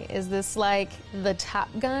Academy? Is this like the Top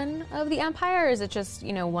Gun of the Empire, or is it just,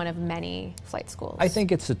 one of many flight schools? I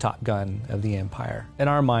think it's the Top Gun of the Empire. In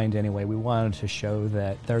our mind, anyway, we wanted to show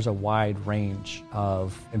that there's a wide range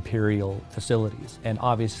of Imperial facilities. And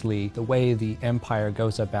obviously, the way the Empire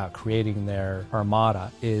goes about creating their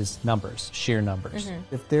armada is numbers, sheer numbers.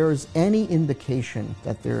 If there's any indication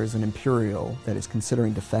that there is an Imperial that is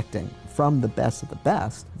considering defecting expecting from the best of the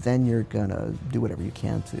best, then you're gonna do whatever you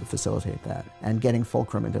can to facilitate that. And getting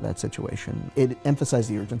Fulcrum into that situation, it emphasized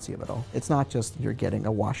the urgency of it all. It's not just you're getting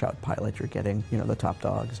a washout pilot, you're getting, the top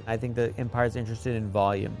dogs. I think the Empire's interested in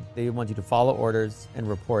volume. They want you to follow orders and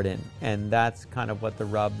report in. And that's kind of what the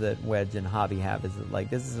rub that Wedge and Hobby have, is that, like,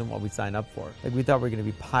 this isn't what we signed up for. Like, we thought we were gonna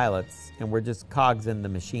be pilots, and we're just cogs in the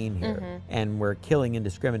machine here. And we're killing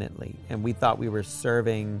indiscriminately. And we thought we were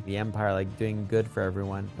serving the Empire, like doing good for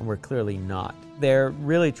everyone, and we're clearly not. They're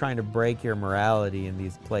really trying to break your morality in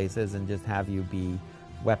these places and just have you be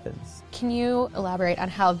weapons. Can you elaborate on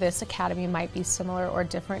how this academy might be similar or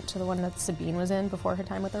different to the one that Sabine was in before her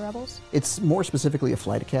time with the Rebels? It's more specifically a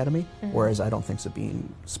flight academy, whereas I don't think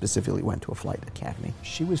Sabine specifically went to a flight academy.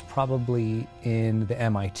 She was probably in the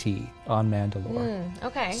MIT on Mandalore.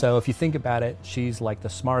 Okay. So if you think about it, she's like the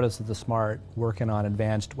smartest of the smart, working on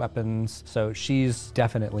advanced weapons. So she's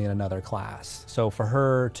definitely in another class. So for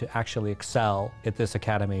her to actually excel at this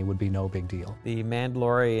academy would be no big deal. The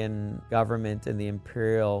Mandalorian government and the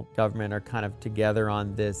Imperial government are kind of together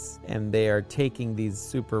on this, and they are taking these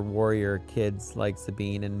super warrior kids like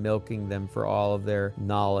Sabine and milking them for all of their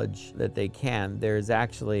knowledge that they can. There's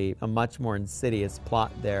actually a much more insidious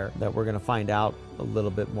plot there that we're going to find out a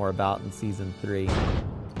little bit more about in season 3.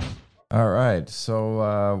 All right,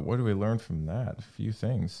 so what do we learn from that? A few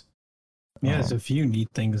things. Yeah, there's a few neat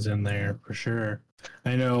things in there for sure.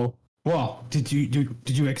 I know. Well, did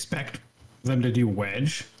you expect them to do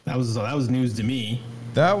Wedge? That was news to me.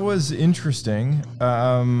 That was interesting.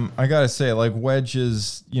 I gotta say, like, Wedge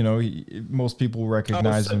is, most people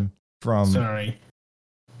recognize him from. Sorry,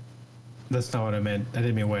 that's not what I meant. I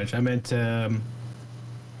didn't mean Wedge. I meant.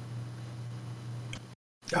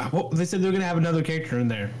 Well, they said they're gonna have another character in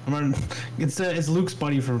there. It's Luke's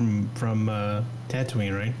buddy from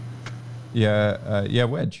Tatooine, right? Yeah,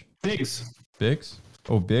 Wedge. Biggs. Biggs?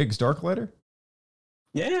 Oh, Biggs, Darklighter?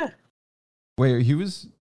 Yeah. Wait, he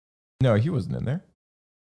wasn't in there.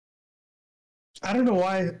 I don't know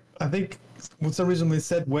why. I think for some reason they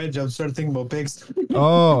said Wedge, I started thinking about Biggs.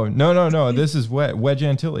 Oh, no. This is Wedge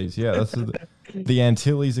Antilles. Yeah, that's the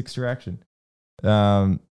Antilles extraction.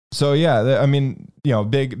 So yeah,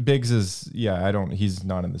 Biggs is, he's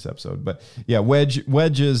not in this episode, but yeah,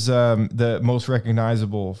 Wedge is the most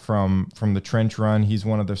recognizable from the trench run. He's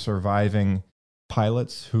one of the surviving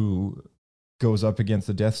pilots who goes up against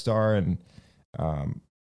the Death Star, and I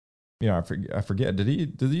forget. Did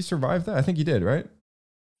he survive that? I think he did, right?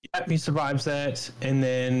 Yep, he survives that, and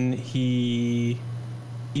then he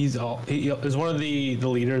is one of the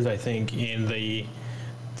leaders, I think, in the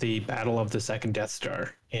battle of the second Death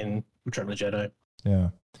Star in Return of the Jedi. Yeah.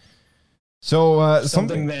 So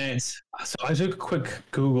something that. So I took a quick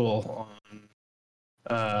Google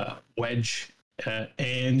on Wedge,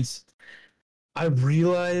 and I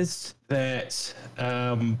realized that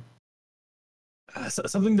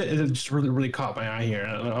something that just really caught my eye here.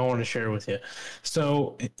 I want to share with you.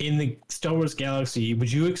 So in the Star Wars galaxy,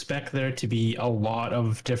 would you expect there to be a lot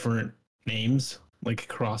of different names, like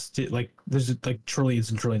across it? Like there's like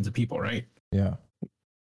trillions and trillions of people, right? Yeah.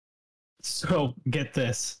 So get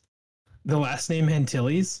this, the last name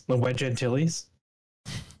Antilles, the Wedge Antilles.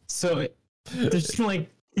 So there's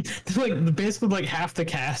basically like half the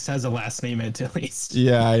cast has a last name Antilles.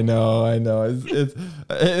 Yeah, I know.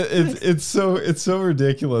 It's so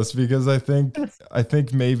ridiculous, because I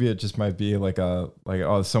think maybe it just might be like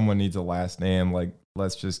someone needs a last name, like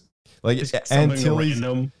let's just Antilles.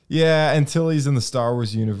 Random. Yeah, Antilles in the Star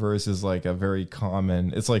Wars universe is like a very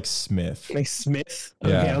common. It's like Smith. Like Smith.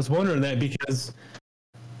 Okay, yeah. I was wondering that because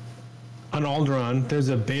on Alderaan there's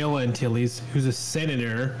a Bail Antilles who's a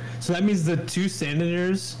senator. So that means the two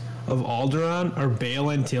senators of Alderaan are Bail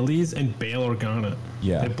Antilles and Bail Organa.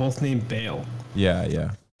 Yeah, they both named Bail. Yeah,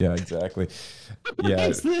 exactly. Yeah, what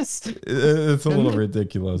is this? It's a little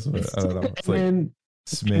ridiculous, but I don't know. It's like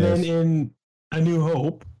Smith. And then in A New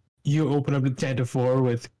Hope, you open up the Tantive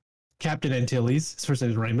with Captain Antilles. His first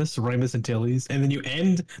name is Remus Antilles, and then you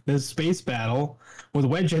end the space battle with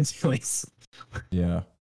Wedge Antilles. Yeah.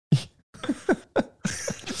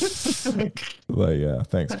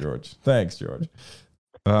 Thanks, George.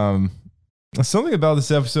 Something about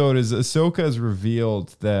this episode is Ahsoka has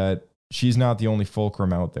revealed that she's not the only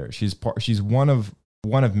Fulcrum out there. She's one of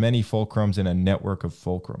many Fulcrums in a network of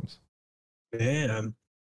Fulcrums. Damn.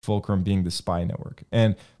 Fulcrum being the spy network.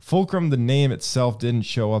 And Fulcrum, the name itself, didn't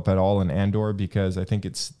show up at all in Andor, because I think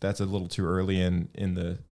that's a little too early in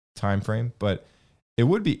the time frame. But it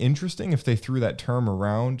would be interesting if they threw that term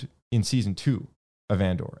around in season 2 of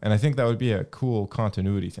Andor. And I think that would be a cool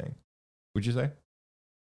continuity thing. Would you say?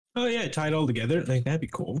 Oh yeah, tie it all together. Like, that'd be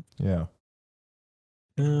cool. Yeah.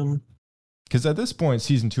 Because at this point,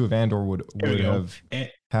 season 2 of Andor would have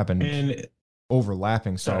happened and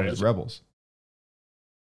overlapping Star Wars Rebels.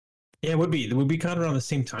 Yeah, it would be. It would be kind of around the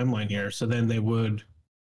same timeline here. So then they would,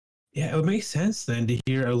 it would make sense then to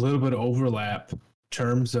hear a little bit of overlap in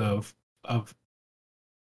terms of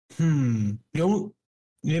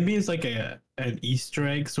maybe it's like an Easter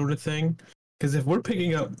egg sort of thing. Because if we're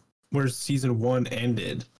picking up where season 1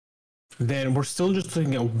 ended, then we're still just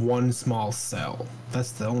looking at one small cell.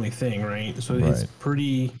 That's the only thing, right? So it's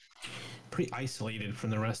pretty isolated from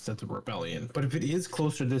the rest of the rebellion. But if it is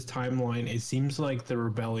closer to this timeline, it seems like the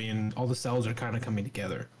rebellion, all the cells are kind of coming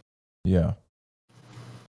together. Yeah.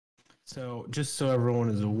 So just so everyone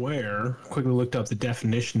is aware, quickly looked up the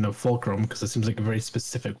definition of fulcrum because it seems like a very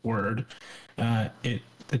specific word.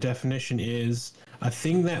 The definition is a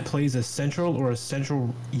thing that plays a central or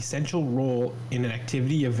essential role in an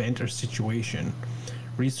activity, event, or situation.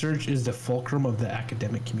 Research is the fulcrum of the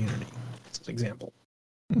academic community. That's an example.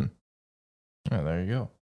 Oh, there you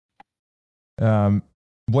go.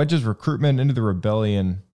 Wedge's recruitment into the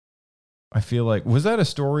rebellion, I feel like, was that a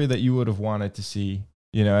story that you would have wanted to see,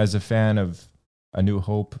 as a fan of A New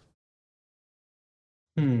Hope?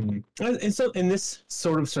 And so in this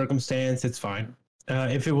sort of circumstance, it's fine.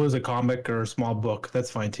 If it was a comic or a small book, that's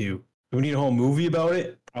fine too. Do we need a whole movie about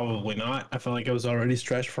it? Probably not. I felt like it was already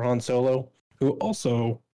stretched for Han Solo, who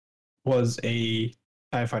also was a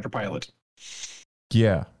TIE fighter pilot.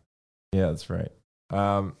 Yeah, that's right.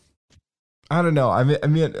 I don't know. I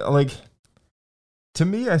mean, like, to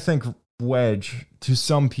me, I think Wedge, to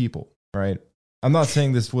some people, right? I'm not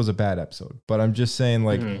saying this was a bad episode, but I'm just saying,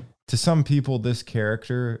 like, to some people, this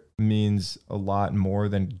character means a lot more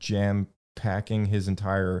than jam-packing his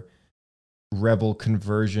entire rebel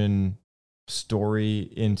conversion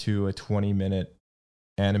story into a 20-minute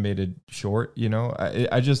animated short, I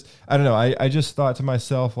don't know. I just thought to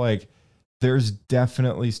myself, like, there's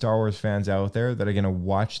definitely Star Wars fans out there that are going to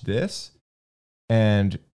watch this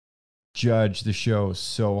and judge the show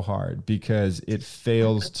so hard because it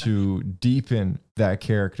fails to deepen that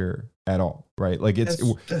character at all, right? Like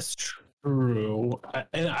that's true.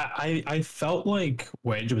 I felt like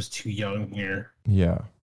Wedge was too young here. Yeah.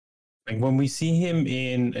 Like when we see him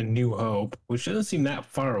in A New Hope, which doesn't seem that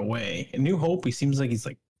far away. In New Hope, he seems like he's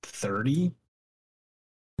like 30.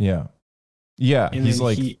 Yeah. Yeah, and he's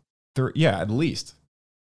like... at least.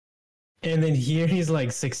 And then here he's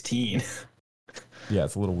like 16. Yeah,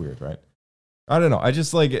 it's a little weird, right? I don't know. I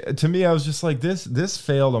just like, to me, I was just like, this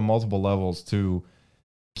failed on multiple levels to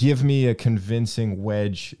give me a convincing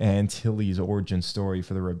Wedge Antilles origin story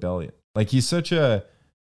for the rebellion. Like, he's such a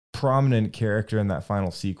prominent character in that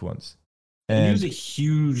final sequence. And he was a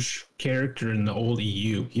huge character in the old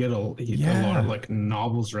EU. He had a lot of like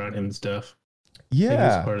novels around him and stuff. Yeah. He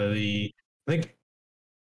was part of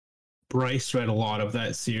Bryce read a lot of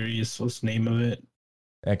that series. What's the name of it?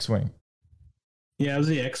 X-Wing. Yeah, it was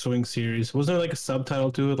the X-Wing series. Wasn't there like a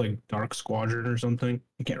subtitle to it, like Dark Squadron or something?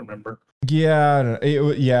 I can't remember.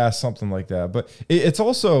 Yeah, something like that. But it's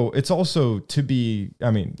also to be.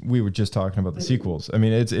 I mean, we were just talking about the sequels. I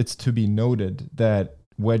mean, it's to be noted that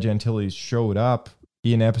Wedge Antilles showed up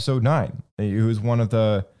in Episode 9. He was one of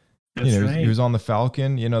the. That's right. He was on the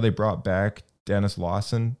Falcon. They brought back Dennis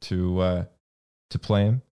Lawson to play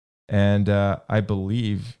him. And I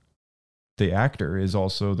believe the actor is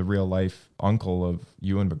also the real life uncle of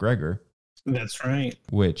Ewan McGregor. That's right.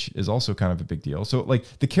 Which is also kind of a big deal. So like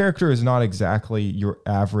the character is not exactly your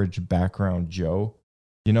average background Joe.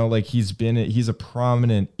 Like he's a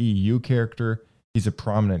prominent EU character. He's a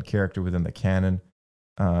prominent character within the canon.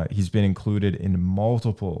 He's been included in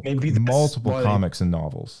multiple comics and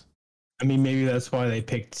novels. I mean, maybe that's why they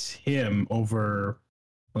picked him over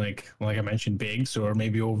like I mentioned, Biggs, or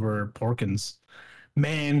maybe over Porkins.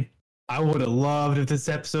 Man, I would have loved if this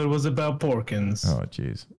episode was about Porkins. Oh,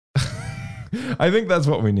 jeez. I think that's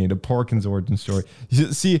what we need, a Porkins origin story.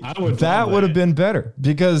 See, that would have been better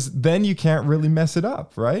because then you can't really mess it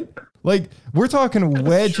up, right? Like, we're talking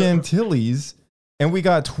Wedge Antilles, and we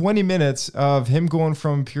got 20 minutes of him going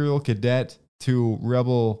from Imperial Cadet to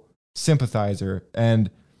Rebel sympathizer, and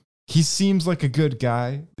he seems like a good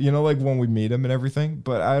guy, like when we meet him and everything.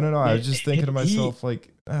 But I don't know. I was just thinking to myself, it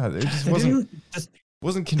just wasn't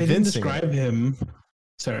convincing. They didn't describe him.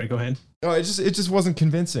 Sorry, go ahead. No, it just wasn't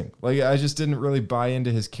convincing. Like, I just didn't really buy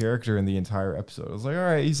into his character in the entire episode. I was like, all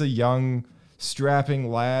right, he's a young, strapping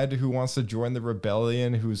lad who wants to join the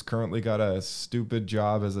rebellion, who's currently got a stupid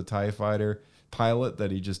job as a TIE fighter pilot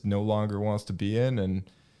that he just no longer wants to be in, and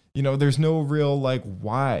there's no real like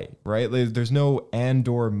why, right? Like, there's no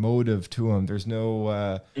Andor motive to him. There's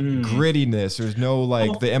no grittiness. There's no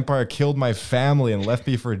like the Empire killed my family and left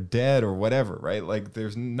me for dead or whatever, right? Like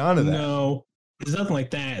there's none of that. No, there's nothing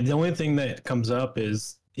like that. The only thing that comes up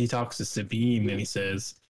is he talks to Sabine and he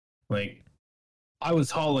says, like, I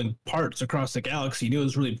was hauling parts across the galaxy. It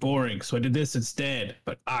was really boring, so I did this instead.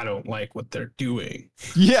 But I don't like what they're doing.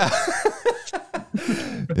 Yeah.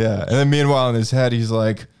 Yeah. And then meanwhile in his head, he's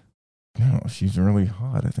like, no, she's really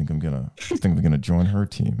hot. I think I'm gonna join her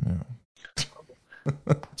team now.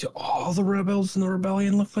 Do all the rebels in the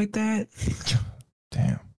rebellion look like that?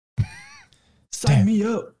 Damn. Sign me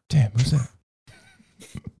up. Damn, who's that?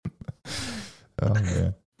 Oh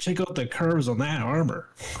man. Check out the curves on that armor.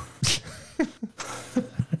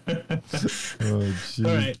 Oh, geez.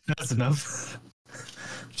 All right, that's enough.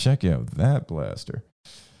 Check out that blaster.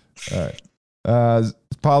 All right.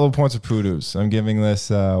 Pablo points of Poodoos. I'm giving this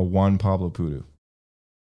 1 Pablo Poodoo.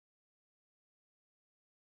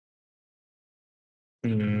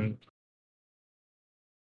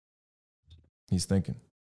 He's thinking.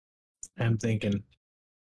 I'm thinking.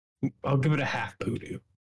 I'll give it a half Poodoo.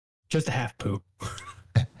 Just a half poo.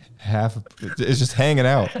 Half. It's just hanging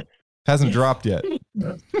out. Hasn't dropped yet.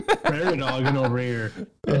 Prairie dogging over here.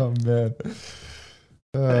 Oh man.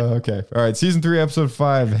 Okay. All right. Season 3, episode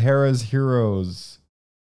 5. Hera's Heroes.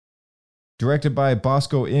 Directed by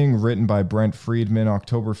Bosco Ing. Written by Brent Friedman.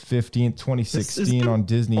 October 15th, 2016 on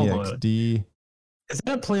Disney XD. Is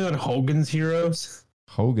that a play on Hogan's Heroes?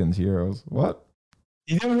 Hogan's Heroes. What?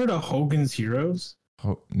 You never heard of Hogan's Heroes?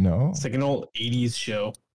 No. It's like an old 80s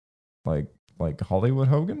show. Like Hollywood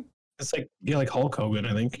Hogan? It's like, yeah, like Hulk Hogan,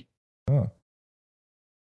 I think. Oh.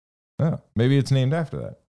 Maybe it's named after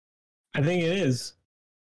that. I think it is.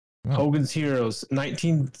 Oh. Hogan's Heroes,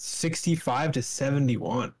 1965 to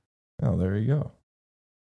 71. Oh, there you go.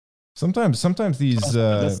 Sometimes these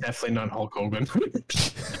that's definitely not Hulk Hogan.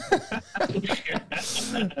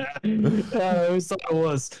 I always thought it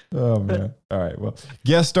was. Oh man. All right. Well,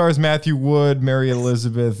 guest stars Matthew Wood, Mary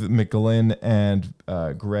Elizabeth McGlynn, and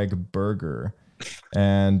Greg Berger.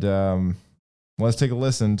 And let's take a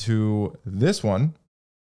listen to this one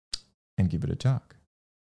and give it a talk.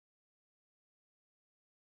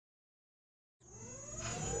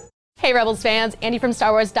 Hey Rebels fans, Andy from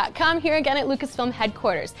StarWars.com here again at Lucasfilm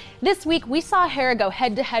headquarters. This week we saw Hera go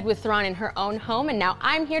head to head with Thrawn in her own home, and now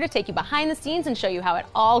I'm here to take you behind the scenes and show you how it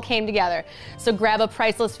all came together. So grab a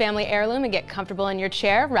priceless family heirloom and get comfortable in your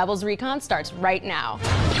chair. Rebels Recon starts right now.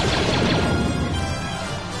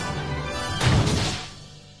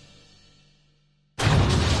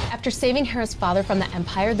 After saving Hera's father from the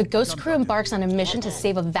Empire, the Ghost crew embarks on a mission to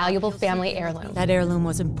save a valuable family heirloom. That heirloom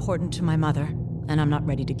was important to my mother, and I'm not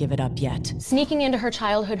ready to give it up yet. Sneaking into her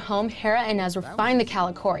childhood home, Hera and Ezra find the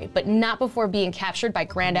Calicori, but not before being captured by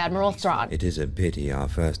Grand Admiral Thrawn. It is a pity our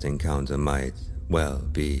first encounter might, well,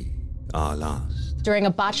 be our last. During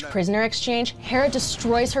a botched prisoner exchange, Hera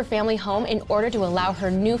destroys her family home in order to allow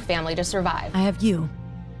her new family to survive. I have you.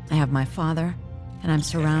 I have my father, and I'm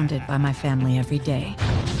surrounded by my family every day.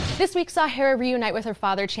 This week saw Hera reunite with her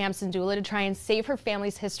father, Cham Syndulla, to try and save her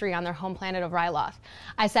family's history on their home planet of Ryloth.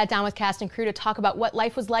 I sat down with cast and crew to talk about what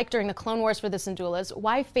life was like during the Clone Wars for the Syndullas,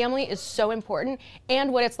 why family is so important,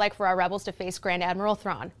 and what it's like for our rebels to face Grand Admiral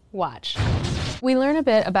Thrawn. Watch. We learn a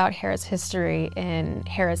bit about Hera's history in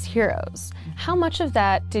Hera's Heroes. How much of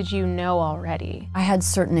that did you know already? I had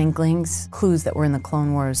certain inklings, clues that were in the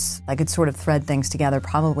Clone Wars. I could sort of thread things together,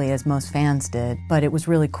 probably as most fans did, but it was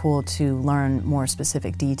really cool to learn more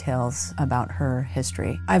specific details about her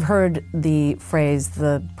history. I've heard the phrase,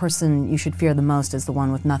 the person you should fear the most is the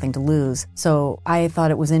one with nothing to lose. So I thought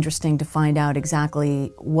it was interesting to find out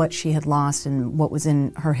exactly what she had lost and what was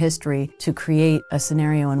in her history to create a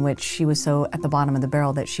scenario in which she was so at the bottom of the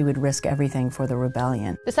barrel that she would risk everything for the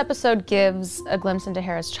rebellion. This episode gives a glimpse into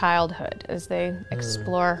Hera's childhood as they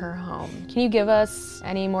explore her home. Can you give us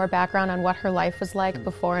any more background on what her life was like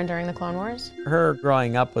before and during the Clone Wars? Her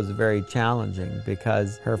growing up was very challenging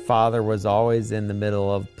because her father was always in the middle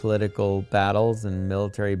of political battles and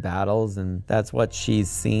military battles, and that's what she's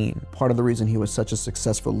seen. Part of the reason he was such a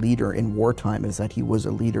successful leader in wartime is that he was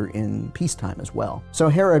a leader in peacetime as well. So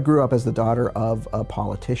Hera grew up as the daughter of a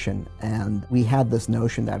politician, and we had this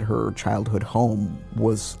notion that her childhood home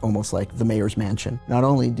was almost like the mayor's mansion. Not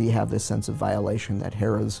only do you have this sense of violation that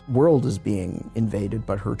Hera's world is being invaded,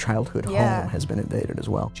 but her childhood home has been invaded as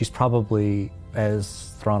well. She's probably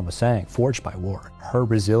as Thrawn was saying, forged by war. Her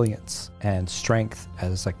resilience and strength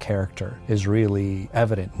as a character is really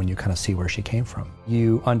evident when you kind of see where she came from.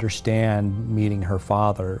 You understand meeting her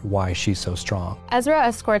father, why she's so strong. Ezra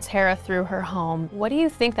escorts Hera through her home. What do you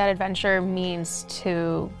think that adventure means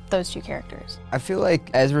to those two characters? I feel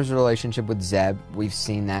like Ezra's relationship with Zeb, we've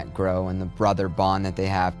seen that grow and the brother bond that they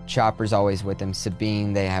have. Chopper's always with him.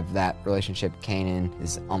 Sabine, they have that relationship. Kanan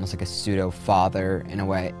is almost like a pseudo-father in a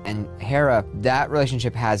way. And Hera, that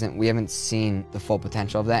relationship we haven't seen the full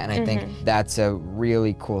potential of that. And I think that's a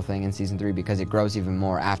really cool thing in season 3 because it grows even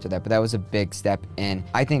more after that. But that was a big step in,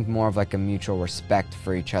 I think, more of like a mutual respect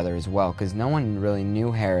for each other as well, because no one really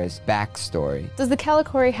knew Hera's backstory. Does the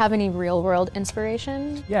Calicori have any real-world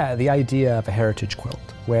inspiration? Yeah, the idea of a heritage quilt,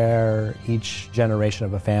 where each generation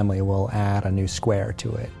of a family will add a new square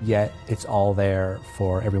to it, yet it's all there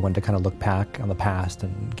for everyone to kind of look back on the past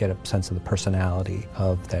and get a sense of the personality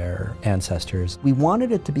of their ancestors. We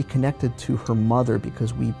wanted it to be connected to her mother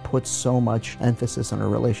because we put so much emphasis on her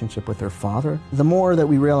relationship with her father. The more that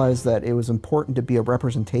we realized that it was important to be a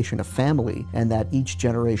representation of family and that each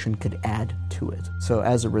generation could add to it. So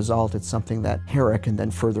as a result, it's something that Hera can then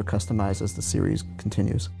further customize as the series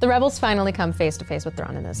continues. The rebels finally come face to face with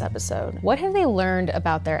Thrawn in this episode. What have they learned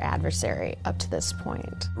about their adversary up to this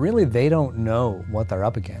point? Really, they don't know what they're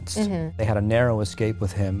up against. They had a narrow escape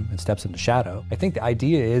with him and steps into shadow. I think the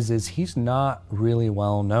idea is he's not really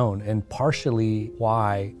well known, and partially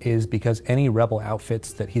why is because any rebel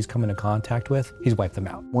outfits that he's come into contact with, he's wiped them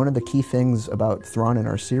out. One of the key things about Thrawn in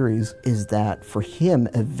our series is that for him,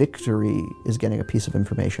 a victory is getting a piece of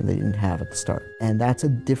information they didn't have at the start. And that's a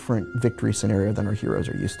different victory scenario than our heroes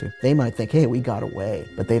are used to. They might think, hey, we got away,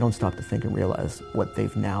 but they don't stop to think and realize what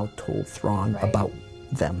they've now told Thrawn about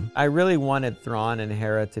them. I really wanted Thrawn and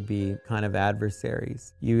Hera to be kind of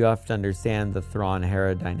adversaries. You have to understand the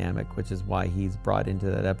Thrawn-Hera dynamic, which is why he's brought into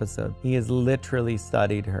that episode. He has literally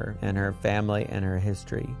studied her and her family and her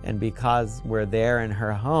history. And because we're there in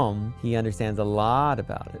her home, he understands a lot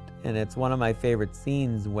about it. And it's one of my favorite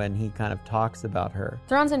scenes when he kind of talks about her.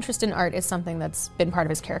 Thrawn's interest in art is something that's been part of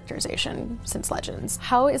his characterization since Legends.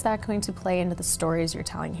 How is that going to play into the stories you're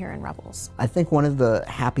telling here in Rebels? I think one of the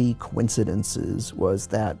happy coincidences was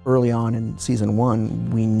that early on in season 1,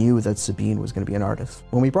 we knew that Sabine was going to be an artist.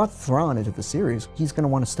 When we brought Thrawn into the series, he's going to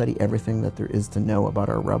want to study everything that there is to know about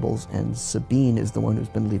our rebels, and Sabine is the one who's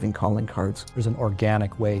been leaving calling cards. There's an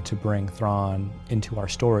organic way to bring Thrawn into our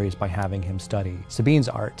stories by having him study Sabine's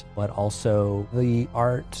art, but also the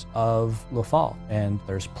art of Lothal. And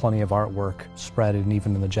there's plenty of artwork spread, and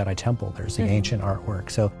even in the Jedi Temple, there's the ancient artwork.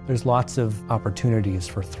 So there's lots of opportunities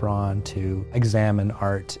for Thrawn to examine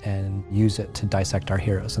art and use it to dissect our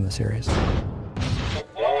heroes in the series.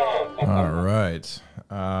 All right.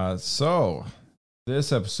 So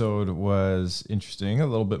this episode was interesting. A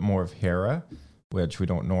little bit more of Hera, which we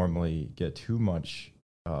don't normally get too much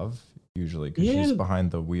of, usually, because she's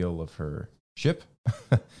behind the wheel of her ship.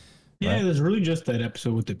 Yeah, Right? there's really just that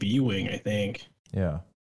episode with the B-Wing, I think. Yeah.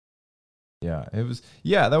 Yeah, it was.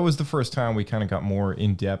 Yeah, that was the first time we kind of got more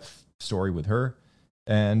in-depth story with her.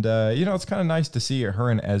 And, it's kind of nice to see her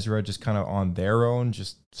and Ezra just kind of on their own,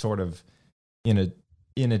 just sort of in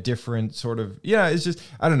a different sort of, it's just,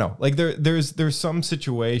 I don't know. Like there's some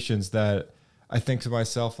situations that I think to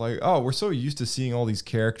myself, like, oh, we're so used to seeing all these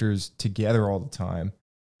characters together all the time.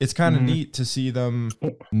 It's kind of neat to see them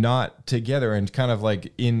not together and kind of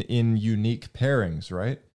like in unique pairings,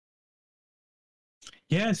 right?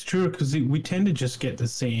 Yeah, it's true, because we tend to just get the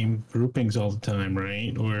same groupings all the time,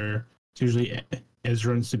 right? Or it's usually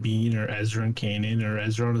Ezra and Sabine, or Ezra and Kanan, or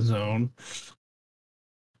Ezra on his own.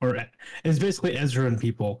 Or it's basically Ezra and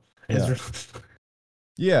people. Ezra.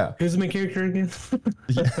 Yeah. Who's the main character again?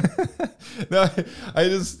 No,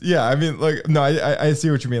 I mean, like, no, I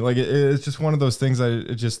see what you mean. Like, it's just one of those things I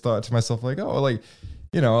just thought to myself, like, oh, like,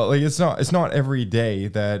 like it's not every day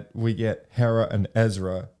that we get Hera and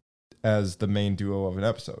Ezra as the main duo of an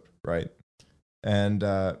episode, right? And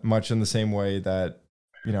much in the same way that,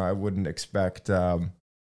 I wouldn't expect, to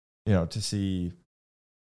see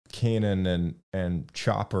Kanan and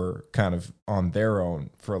Chopper kind of on their own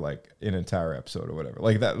for like an entire episode or whatever.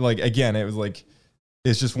 Like that, like, again, it was like,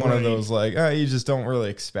 it's just one of those, like, you just don't really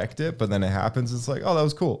expect it, but then it happens. It's like, oh, that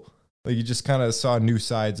was cool. Like, you just kind of saw new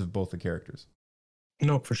sides of both the characters.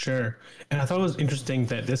 No, for sure. And I thought it was interesting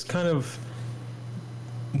that this kind of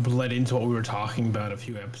led into what we were talking about a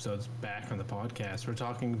few episodes back on the podcast. We're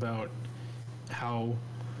talking about how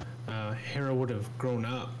Hera would have grown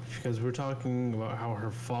up, because we're talking about how her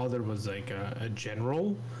father was like a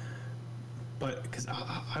general. But because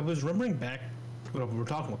I was remembering back when we were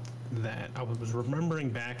talking about that, I was remembering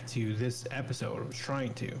back to this episode. I was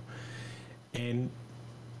trying to, and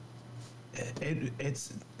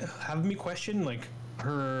it's having me question like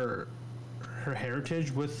her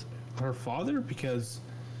heritage with her father, because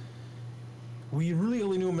we really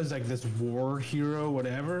only knew him as like this war hero,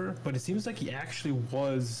 whatever. But it seems like he actually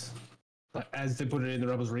was, as they put it in the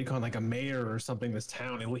Rebels Recon, like a mayor or something in this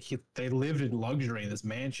town. And they lived in luxury in this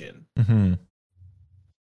mansion. Mm-hmm.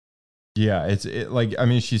 Yeah, like, I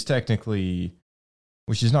mean, she's technically,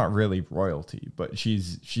 well, she's not really royalty, but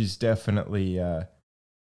she's definitely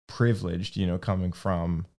privileged, you know, coming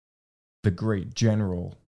from the great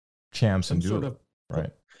general Cham Syndulla,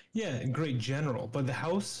 right? Yeah, great general. But the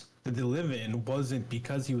house that they live in wasn't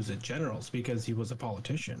because he was a general, it's because he was a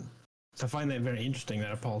politician. So I find that very interesting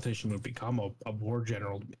that a politician would become a war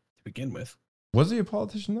general to begin with. Was he a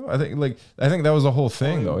politician though? I think that was the whole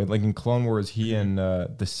thing though. Like in Clone Wars, he and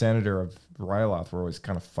the senator of Ryloth were always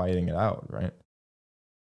kind of fighting it out, right?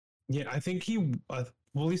 Yeah, I think well, at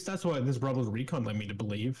least that's what this Rebels Recon led me to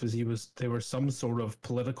believe, is they were some sort of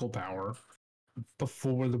political power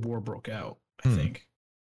before the war broke out. I think,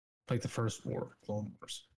 like the first war, Clone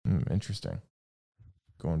Wars. Interesting.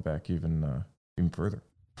 Going back even further.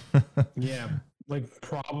 Yeah, like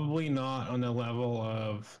probably not on the level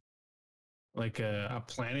of like a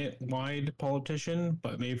planet-wide politician,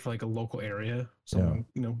 but maybe for like a local area, something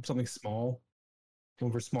something small,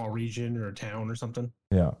 over a small region or a town or something.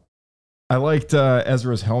 Yeah, I liked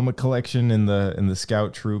Ezra's helmet collection in the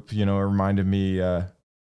scout troop. You know, it reminded me.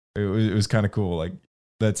 It was kind of cool, like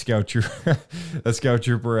that scout trooper,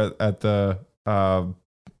 at the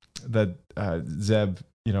that Zeb,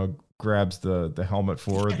 you know, grabs the helmet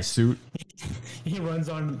for the suit. He runs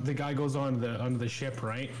on. The guy goes on the ship,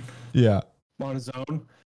 right? Yeah. On his own.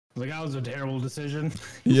 Like, that was a terrible decision.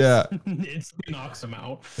 Yeah. It knocks him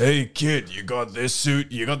out. Hey kid, you got this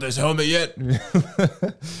suit? You got this helmet yet?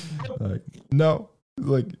 Like, no.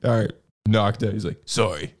 Like, all right, knocked out. He's like,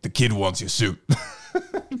 sorry, the kid wants your suit.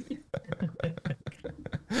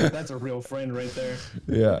 That's a real friend right there.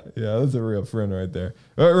 Yeah, that's a real friend right there.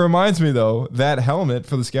 It reminds me though, that helmet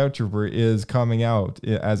for the Scout Trooper is coming out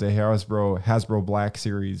as a Hasbro Black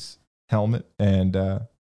Series helmet, and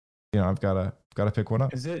you know, I've got to pick one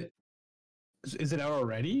up. Is it out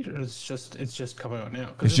already, or it's just coming out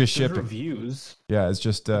now? It's just shipping. Reviews. Yeah, it's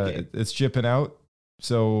just it's shipping out.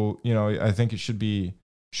 So, you know, I think it should be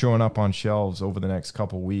showing up on shelves over the next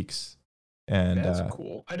couple weeks. And that's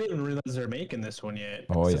cool. I didn't realize they're making this one yet.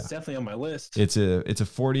 Oh yeah, it's definitely on my list. It's a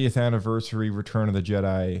 40th anniversary Return of the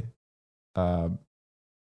Jedi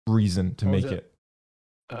reason to make it.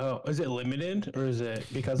 Oh, is it limited, or is it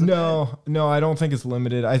because of No, I don't think it's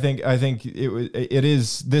limited. I think it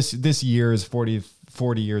is this year is 40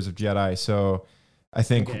 years of Jedi. So I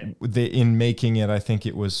think in making it, I think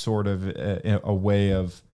it was sort of a way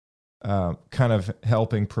of kind of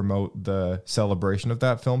helping promote the celebration of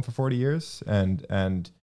that film for 40 years, and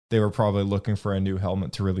they were probably looking for a new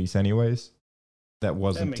helmet to release anyways. That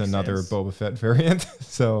wasn't another sense. Boba Fett variant.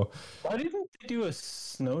 So why didn't they do a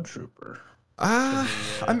snowtrooper?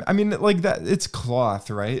 I mean, like that, it's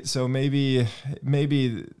cloth, right? So maybe,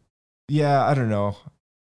 yeah, I don't know.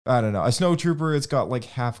 A snowtrooper, it's got like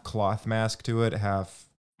half cloth mask to it, half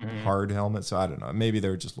hard helmet. So I don't know. Maybe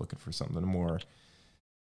they're just looking for something more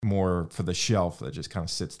for the shelf that just kind of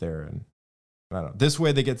sits there. And I don't know. This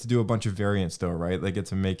way they get to do a bunch of variants though, right? They get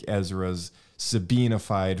to make Ezra's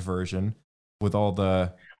Sabine-ified version with all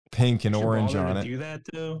the pink and orange on it. Do that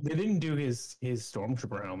though? They didn't do his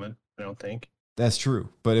stormtrooper helmet, I don't think. That's true,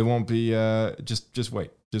 but it won't be. Just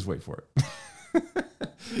wait for it.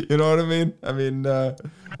 You know what I mean? I mean,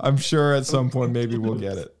 I'm sure at some point maybe we'll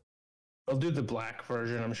get it. They'll do the black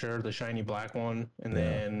version, I'm sure, the shiny black one, and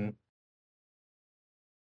then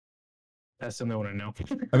that's something I want to know.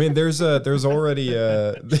 I mean, there's already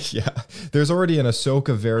an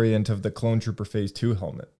Ahsoka variant of the Clone Trooper Phase 2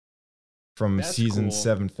 helmet from season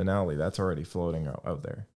 7 finale. That's already floating out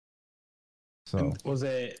there. So and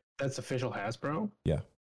that's official Hasbro? Yeah.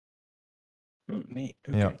 Neat.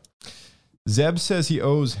 Okay. Yeah. Zeb says he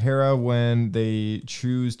owes Hera when they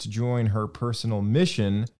choose to join her personal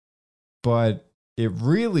mission, but it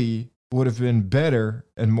really would have been better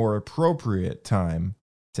and more appropriate time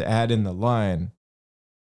to add in the line,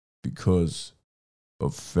 because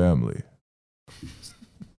of family.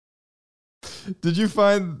 Did you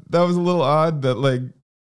find that was a little odd that, like,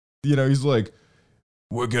 you know, he's like,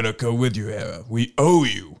 we're gonna go with you, Hera. We owe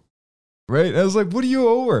you. Right? And I was like, what do you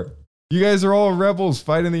owe her? You guys are all rebels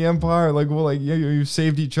fighting the Empire. Like, well, like, you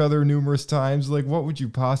saved each other numerous times. Like, what would you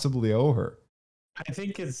possibly owe her? I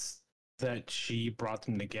think it's that she brought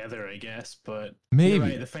them together, I guess. But maybe you're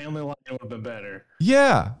right, the family line would have been better.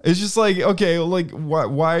 Yeah, it's just like, okay, like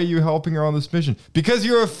why are you helping her on this mission? Because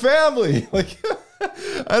you're a family. Like,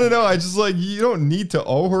 I don't know. I just like, you don't need to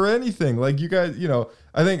owe her anything. Like, you guys,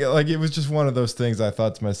 I think like it was just one of those things. I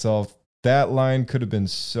thought to myself, that line could have been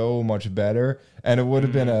so much better, and it would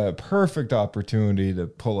have been a perfect opportunity to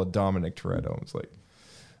pull a Dominic Toretto. It's like,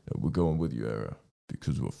 we're going with you, Era,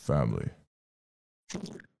 because we're family.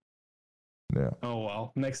 Yeah. Oh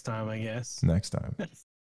well, next time, I guess. Next time.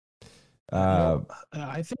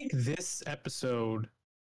 I think this episode,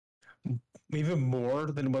 even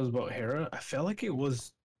more than it was about Hera, I felt like it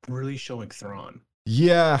was really showing Thrawn.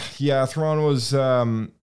 Yeah. Thrawn was,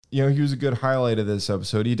 he was a good highlight of this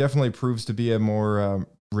episode. He definitely proves to be a more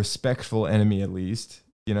respectful enemy, at least.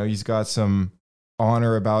 He's got some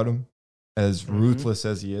honor about him. As ruthless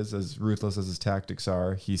as he is, as ruthless as his tactics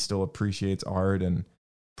are, he still appreciates art and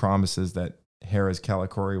promises that Hera's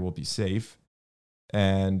Calicori will be safe.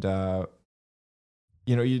 And,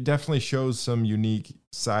 he definitely shows some unique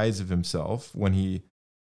sides of himself when he,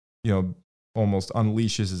 almost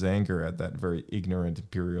unleashes his anger at that very ignorant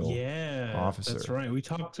Imperial officer. That's right. We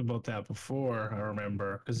talked about that before, I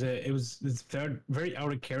remember, because it's very, very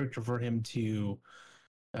out of character for him to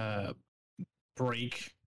break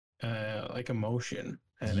like emotion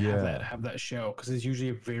and have that show, because he's usually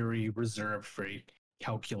a very reserved, very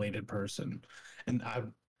calculated person. And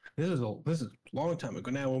this is a long time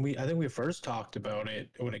ago now, when I think we first talked about it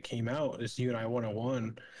when it came out, this You and I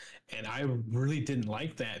 101, and I really didn't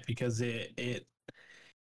like that because it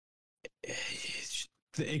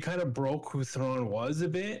kind of broke who Thrawn was a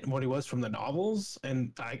bit, what he was from the novels.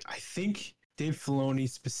 And I think Dave Filoni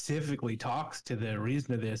specifically talks to the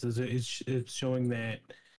reason of this is it's showing that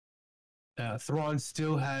Thrawn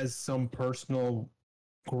still has some personal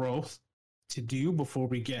growth to do before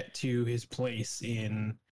we get to his place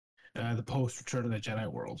in the post Return of the Jedi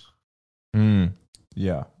world.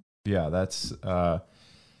 Yeah, that's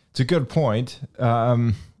it's a good point.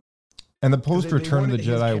 And the post Return of the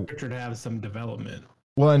Jedi character to have some development.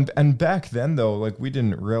 Well, and back then though, like, we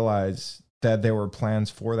didn't realize that there were plans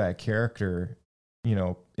for that character,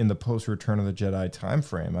 in the post Return of the Jedi time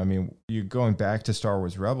frame. I mean, you going back to Star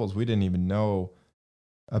Wars Rebels, we didn't even know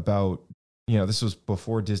about, this was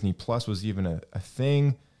before Disney Plus was even a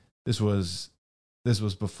thing. This was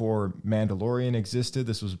before Mandalorian existed.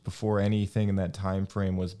 This was before anything in that time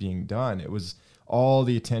frame was being done. It was all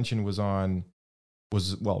the attention was on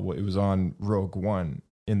Rogue One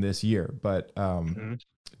in this year, but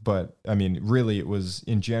I mean, really, it was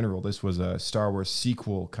in general. This was a Star Wars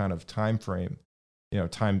sequel kind of time frame,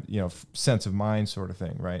 sense of mind sort of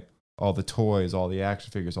thing, right? All the toys, all the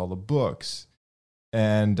action figures, all the books,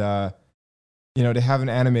 and to have an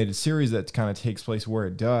animated series that kind of takes place where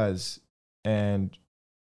it does, and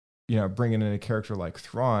bringing in a character like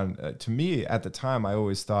Thrawn, to me at the time, I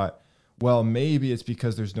always thought, well, maybe it's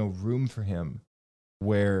because there's no room for him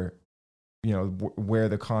where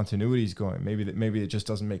the continuity is going. Maybe it just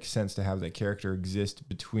doesn't make sense to have that character exist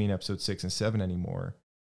between episode 6 and 7 anymore.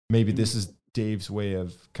 Maybe this is Dave's way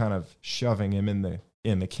of kind of shoving him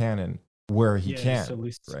in the canon where he can, so at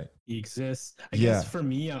least right? He exists. I guess for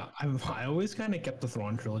me, I always kind of kept the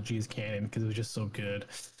Thrawn trilogy as canon because it was just so good.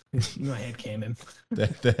 Head canon.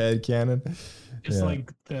 the head canon. Just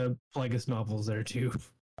like the Plagueis novels there too.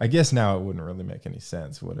 I guess now it wouldn't really make any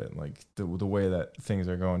sense, would it? Like the way that things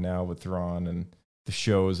are going now with Thrawn and the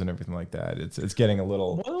shows and everything like that. It's getting a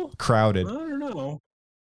little crowded. I don't know.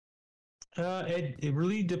 It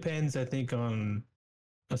really depends, I think, on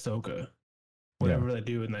Ahsoka. Whatever they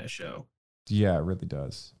do in that show. Yeah, it really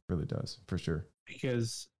does. Really does, for sure.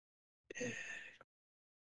 Because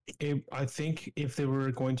I think if they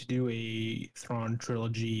were going to do a Thrawn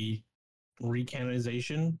trilogy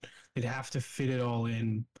recanonization, they'd have to fit it all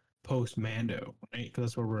in post Mando, right? Because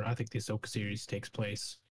that's where I think the Ahsoka series takes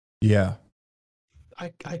place. Yeah, I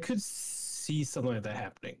could see something like that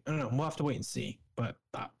happening. I don't know. We'll have to wait and see. But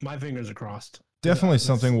my fingers are crossed. Definitely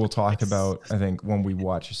something we'll talk about. I think when we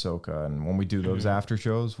watch Ahsoka and when we do those after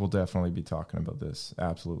shows, we'll definitely be talking about this.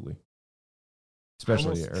 Absolutely,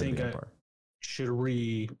 especially Heir of the Empire. Should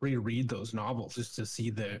reread those novels just to see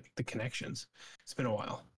the connections. It's been a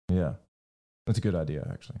while. Yeah. That's a good idea,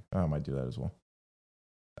 actually. I might do that as well.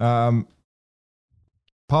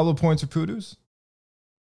 Pablo points or Poodoos?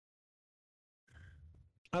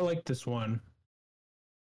 I like this one.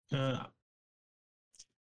 2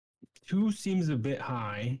 seems a bit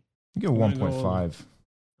high. You go 1.5.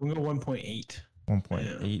 We'll go 1.8.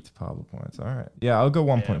 1.8 Pablo points. All right. Yeah, I'll go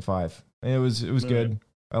 1.5. It was good.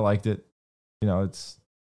 I liked it. It's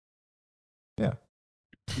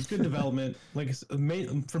It's good development. Like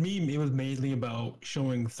for me, it was mainly about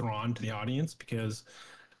showing Thrawn to the audience, because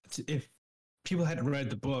if people hadn't read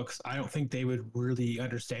the books, I don't think they would really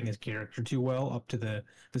understand his character too well up to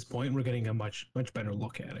this point. We're getting a much better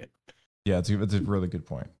look at it. Yeah, it's a really good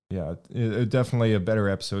point. Yeah, it definitely a better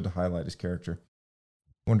episode to highlight his character.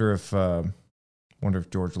 Wonder if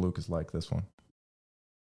George Lucas liked this one.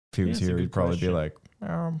 If he was here, he'd probably be like,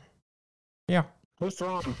 yeah. Who's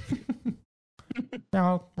Thrawn?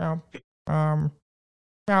 Yeah,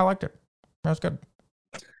 I liked it. That was good.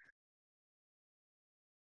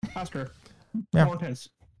 Oscar. Yeah. More intense.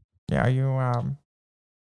 Yeah, you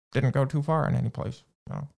didn't go too far in any place.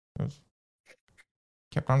 No, it was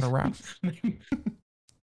kept under wraps.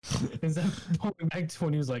 Is that going back to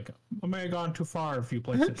when he was like, I may have gone too far a few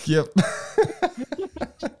places? Yep.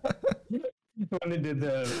 When they did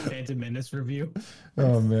the Phantom Menace review.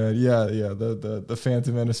 Oh man, yeah. The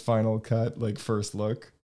Phantom Menace final cut, like first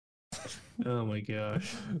look. Oh my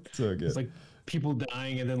gosh. So good. It's like people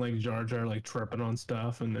dying and then like Jar Jar like tripping on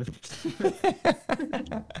stuff and then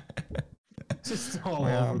just all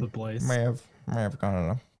over the place. May have gone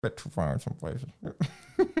a bit too far in some places.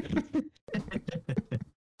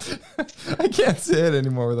 I can't say it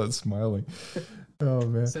anymore without smiling. Oh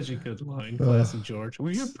man, such a good line, classic George.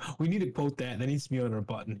 We need to quote that. That needs to be on our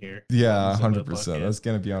button here. Yeah, 100%. That's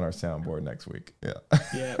gonna be on our soundboard next week. Yeah.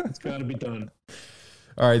 Yeah, it's gotta be done.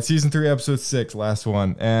 All right, season 3, episode 6, last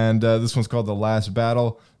one, and this one's called The Last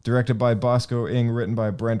Battle. Directed by Bosco Ing, written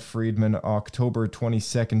by Brent Friedman, October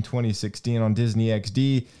 22nd, 2016 on Disney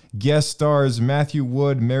XD. Guest stars Matthew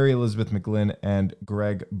Wood, Mary Elizabeth McGlynn, and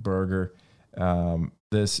Greg Berger.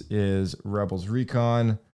 This is Rebels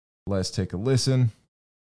Recon. Let's take a listen.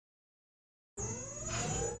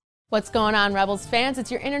 What's going on, Rebels fans?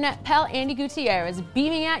 It's your internet pal, Andy Gutierrez,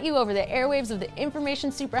 beaming at you over the airwaves of the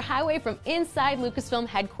information superhighway from inside Lucasfilm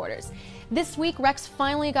headquarters. This week, Rex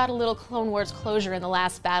finally got a little Clone Wars closure in The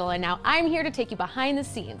Last Battle, and now I'm here to take you behind the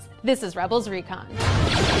scenes. This is Rebels Recon.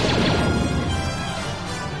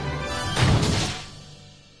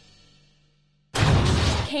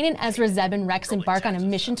 Kanan, Ezra, Zeb, and Rex embark on a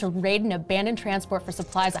mission to raid an abandoned transport for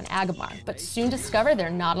supplies on Agamar, but soon discover they're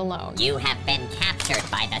not alone. You have been captured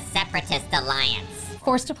by the Separatist Alliance.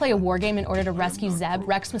 Forced to play a war game in order to rescue Zeb,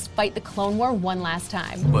 Rex must fight the Clone War one last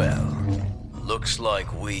time. Well, looks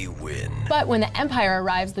like we win. But when the Empire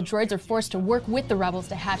arrives, the droids are forced to work with the rebels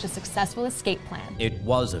to hatch a successful escape plan. It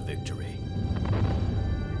was a victory.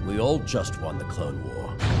 We all just won the Clone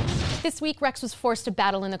War. This week, Rex was forced to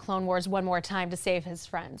battle in the Clone Wars one more time to save his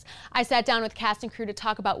friends. I sat down with cast and crew to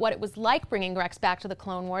talk about what it was like bringing Rex back to the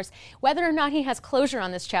Clone Wars, whether or not he has closure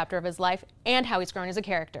on this chapter of his life, and how he's grown as a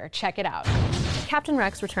character. Check it out. Captain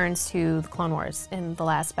Rex returns to the Clone Wars in The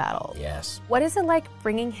Last Battle. Yes. What is it like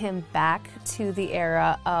bringing him back to the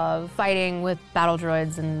era of fighting with battle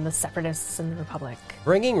droids and the Separatists and the Republic?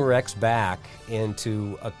 Bringing Rex back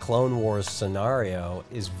into a Clone Wars scenario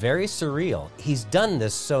is very surreal. He's done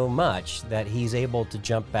this so much that he's able to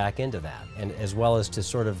jump back into that, and as well as to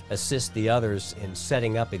sort of assist the others in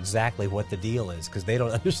setting up exactly what the deal is, because they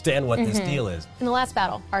don't understand what this deal is. In The Last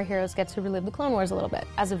Battle, our heroes get to relive the Clone Wars a little bit.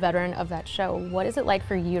 As a veteran of that show, what is it like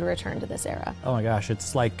for you to return to this era? Oh my gosh,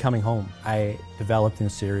 it's like coming home. I developed the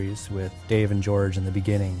series with Dave and George in the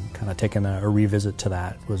beginning. Kind of taking a revisit to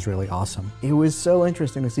that was really awesome. It was so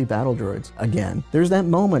interesting to see battle droids again. There's that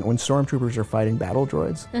moment when stormtroopers are fighting battle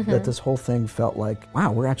droids that this whole thing felt like,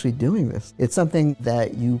 wow, we're actually doing this. It's something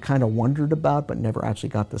that you kind of wondered about but never actually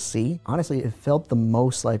got to see. Honestly, it felt the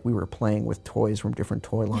most like we were playing with toys from different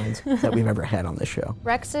toy lines that we've ever had on this show.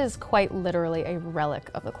 Rex is quite literally a relic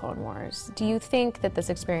of the Clone Wars. Do you think that this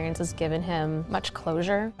experience has given him much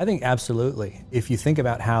closure? I think absolutely. If you think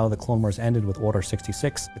about how the Clone Wars ended with Order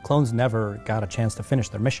 66, the clones never got a chance to finish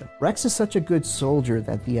their mission. Rex is such a good soldier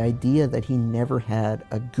that the idea that he never had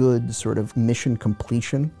a good sort of mission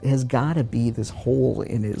completion has got to be this hole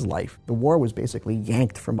in his life. The war was basically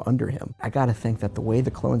yanked from under him. I got to think that the way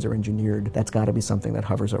the clones are engineered, that's got to be something that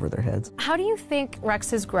hovers over their heads. How do you think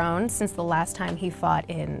Rex has grown since the last time he fought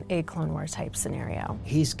in a Clone Wars type scenario?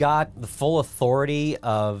 He's got the full authority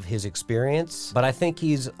of his experience, but I think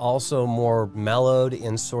he's also more mellowed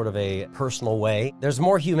in sort of a personal way. There's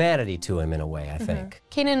more humanity to him in a way, I think.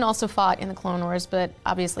 Kanan also fought in the Clone Wars, but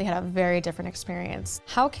obviously had a very different experience.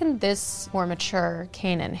 How can this more mature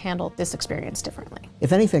Kanan handle this experience differently?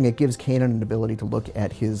 If anything, it gives Kanan an ability to look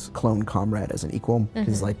at his clone comrade as an equal.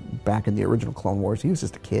 Because like back in the original Clone Wars, he was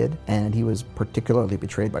just a kid, and he was particularly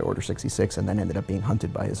betrayed by Order 66 and then ended up being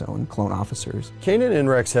hunted by his own clone officers. Kanan and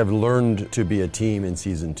Rex have learned to to be a team in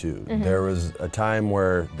season 2. There was a time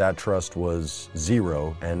where that trust was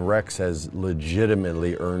 0, and Rex has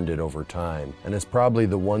legitimately earned it over time. And it's probably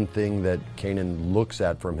the one thing that Kanan looks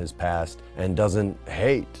at from his past and doesn't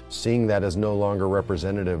hate, seeing that as no longer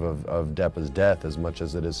representative of Deppa's death as much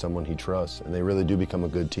as it is someone he trusts. And they really do become a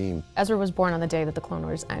good team. Ezra was born on the day that the Clone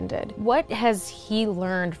Wars ended. What has he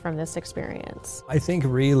learned from this experience? I think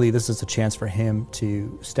really this is a chance for him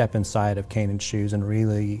to step inside of Kanan's shoes and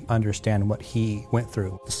really understand what he went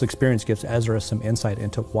through. This experience gives Ezra some insight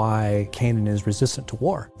into why Kanan is resistant to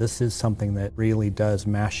war. This is something that really does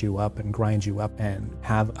mash you up and grind you up and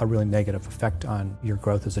have a really negative effect on your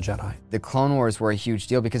growth as a Jedi. The Clone Wars were a huge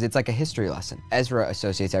deal because it's like a history lesson. Ezra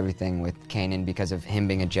associates everything with Kanan because of him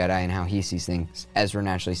being a Jedi and how he sees things. Ezra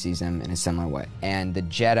naturally sees them in a similar way. And the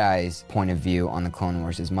Jedi's point of view on the Clone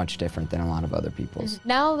Wars is much different than a lot of other people's.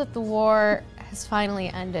 Now that the war has finally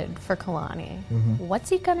ended for Kalani, what's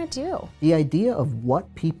he gonna do? The idea of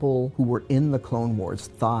what people who were in the Clone Wars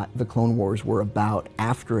thought the Clone Wars were about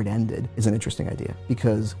after it ended is an interesting idea,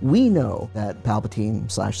 because we know that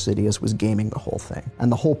Palpatine/Sidious was gaming the whole thing, and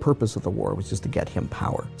the whole purpose of the war was just to get him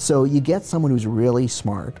power. So you get someone who's really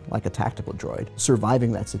smart, like a tactical droid,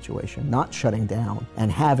 surviving that situation, not shutting down, and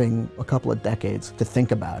having a couple of decades to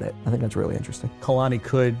think about it. I think that's really interesting. Kalani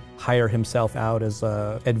could hire himself out as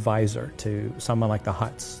an advisor to someone like the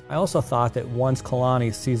Hutts. I also thought that once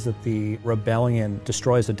Kalani sees that the rebellion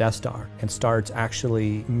destroys the Death Star and starts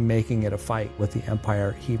actually making it a fight with the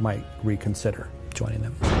Empire, he might reconsider joining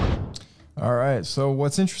them. All right, so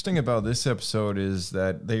what's interesting about this episode is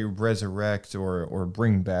that they resurrect or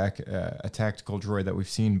bring back a tactical droid that we've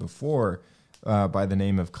seen before by the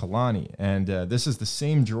name of Kalani. And this is the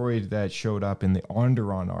same droid that showed up in the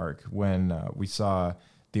Onderon arc when we saw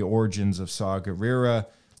the origins of Saw Gerrera,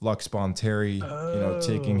 Lux Bonteri,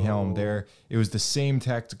 taking helm there. It was the same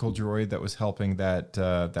tactical droid that was helping that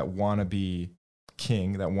wannabe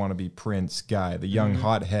king, that wannabe prince guy, the young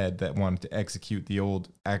hothead that wanted to execute the old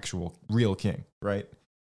actual real king, right?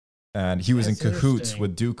 And he was in cahoots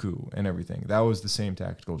with Dooku and everything. That was the same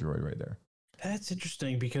tactical droid right there. That's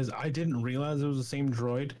interesting because I didn't realize it was the same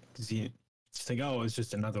droid. Because you just think, oh, it's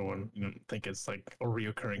just another one. You don't think it's like a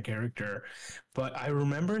reoccurring character. But I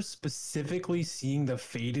remember specifically seeing the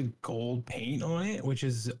faded gold paint on it, which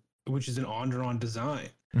is an Onderon design.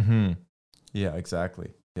 Yeah,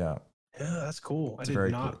 exactly. Yeah. Yeah, that's cool. I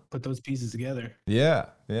did not put those pieces together. Yeah.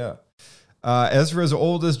 Ezra's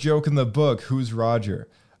oldest joke in the book, who's Roger?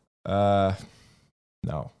 No.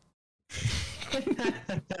 Oh,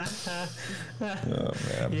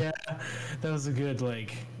 man. Yeah, that was a good,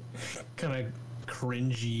 kind of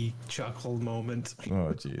cringy chuckle moment.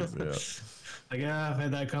 Oh, jeez, yeah. I've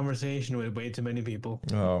had that conversation with way too many people.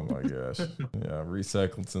 Oh, my gosh. Yeah,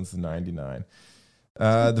 recycled since the 99.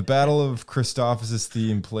 The Battle of Christophsis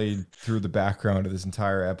theme played through the background of this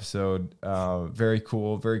entire episode. Very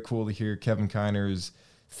cool to hear Kevin Kiner's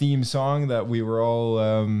theme song that we were all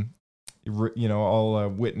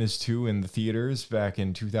witness to in the theaters back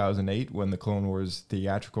in 2008 when the Clone Wars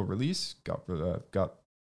theatrical release got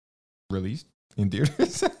released in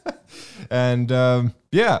theaters. And the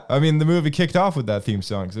movie kicked off with that theme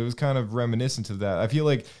song, so it was kind of reminiscent of that. I feel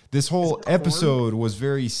like this whole episode was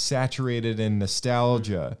very saturated in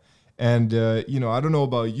nostalgia, and I don't know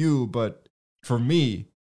about you, but for me,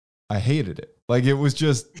 I hated it. Like, it was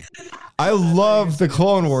just, I love the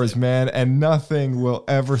Clone Wars, man, and nothing will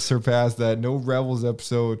ever surpass that. No Rebels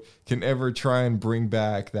episode can ever try and bring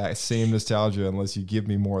back that same nostalgia unless you give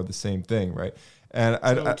me more of the same thing, right? And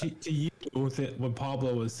to you, with it, what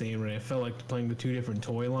Pablo was saying, right? I felt like playing the two different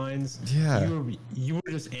toy lines. Yeah. You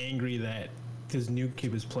were just angry that this new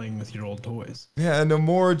kid was playing with your old toys. Yeah, and no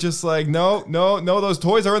more just like, no, those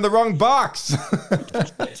toys are in the wrong box.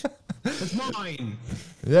 It's mine.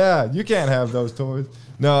 Yeah, you can't have those toys.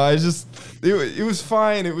 No, it was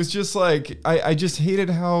fine. It was just like, I just hated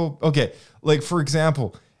how, okay, like for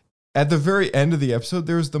example, at the very end of the episode,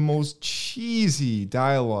 there's the most cheesy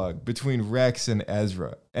dialogue between Rex and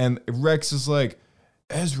Ezra. And Rex is like,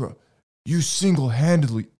 Ezra, you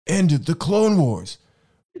single-handedly ended the Clone Wars.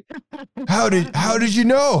 How did you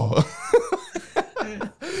know?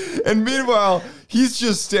 And meanwhile, he's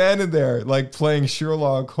just standing there, like playing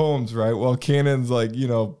Sherlock Holmes, right? While Kanan's like,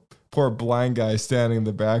 poor blind guy standing in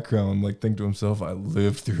the background, like think to himself, I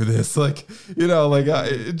lived through this. Like, I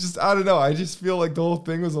don't know. I just feel like the whole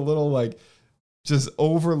thing was a little like just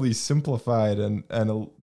overly simplified and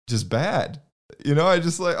just bad. I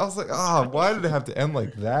was like, why did it have to end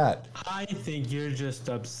like that? I think you're just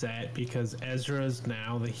upset because Ezra is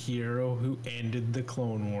now the hero who ended the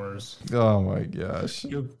Clone Wars. Oh my gosh.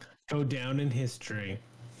 You'll go down in history.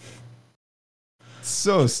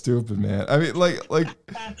 So stupid, man. I mean, like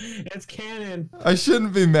it's canon. I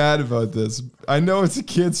shouldn't be mad about this. I know it's a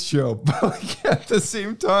kids show, but like at the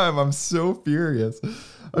same time, I'm so furious.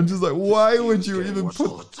 I'm just like, why would you even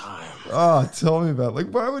put? Tell me about it. Like,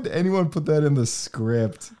 why would anyone put that in the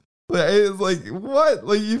script? Like, it's like, what?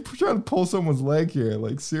 Like, you're trying to pull someone's leg here?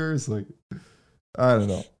 Like, seriously? I don't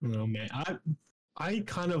know. No, man. I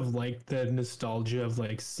kind of like the nostalgia of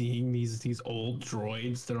like seeing these old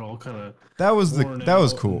droids. They're all kind of that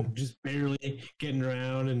was cool. Just barely getting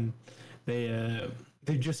around, and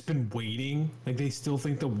they've just been waiting. Like they still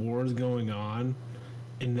think the war is going on,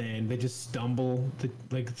 and then they just stumble.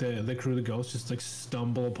 The crew of the Ghost just like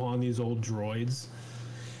stumble upon these old droids.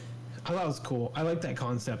 I thought it was cool. I like that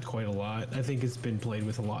concept quite a lot. I think it's been played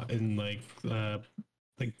with a lot in like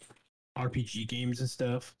RPG games and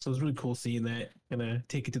stuff. So it's really cool seeing that and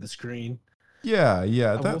take it to the screen. Yeah.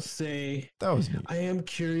 I will say that was neat. I am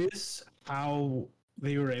curious how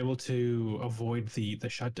they were able to avoid the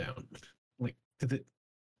shutdown. Like, because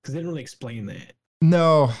they didn't really explain that.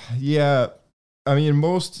 No, yeah. I mean,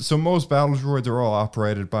 most battle droids are all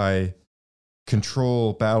operated by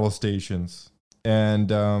control battle stations,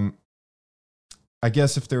 and I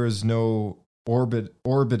guess if there is no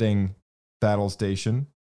orbiting battle station,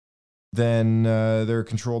 then they're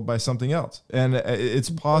controlled by something else, and it's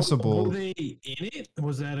possible. Were they in it?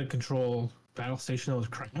 Was that a control battle station that was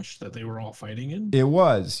crashed that they were all fighting in? It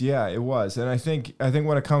was, yeah, it was, and I think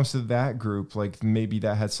when it comes to that group, like maybe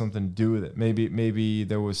that had something to do with it. Maybe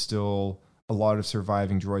there was still a lot of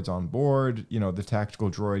surviving droids on board. You know, the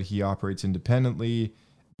tactical droid, he operates independently.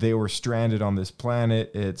 They were stranded on this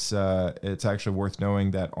planet. It's actually worth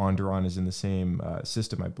knowing that Onderon is in the same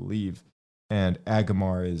system, I believe. And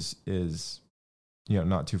Agamar is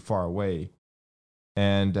not too far away.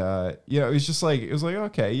 And, it was like,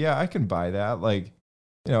 okay, yeah, I can buy that. Like,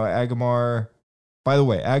 Agamar, by the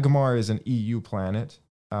way, Agamar is an EU planet.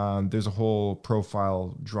 There's a whole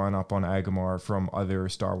profile drawn up on Agamar from other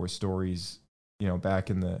Star Wars stories, back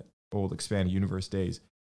in the old expanded universe days.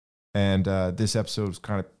 And this episode was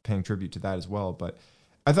kind of paying tribute to that as well. But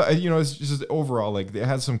I thought, it's just overall, like, it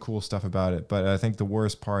had some cool stuff about it. But I think the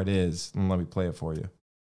worst part is, and let me play it for you.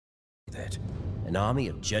 That an army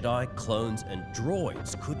of Jedi, clones, and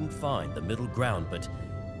droids couldn't find the middle ground, but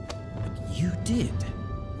you did.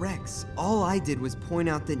 Rex, all I did was point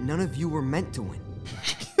out that none of you were meant to win.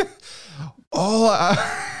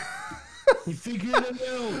 You figured it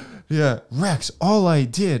out. Yeah, Rex, all I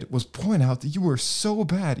did was point out that you were so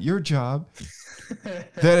bad at your job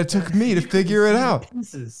that it took me to figure it out.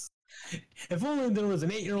 If only there was an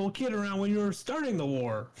 8-year-old kid around when you were starting the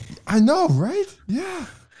war. I know, right? Yeah.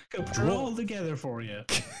 Could put it all together for you.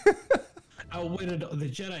 Outwitted the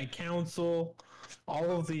Jedi Council,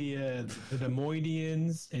 all of the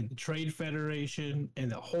Neimoidians and the Trade Federation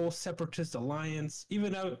and the whole Separatist Alliance.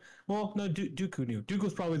 Even though, Dooku knew.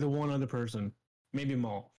 Dooku's probably the one other person. Maybe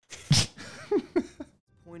Maul.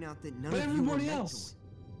 Point out that none but of everybody you were else.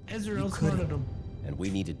 Ezra outsmarted him. And we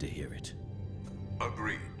needed to hear it.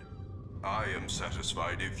 Agreed. I am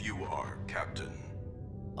satisfied if you are, Captain.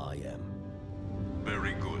 I am.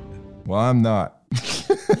 Very good. Well, I'm not.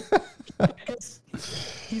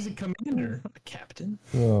 He's a commander, not a captain.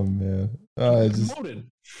 Oh man, Promoted.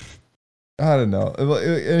 I don't know.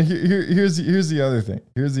 And here's the other thing.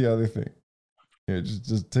 Here's the other thing. Here,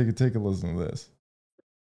 just take a listen to this.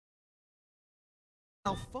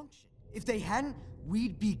 Malfunction. If they hadn't,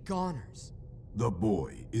 we'd be goners. The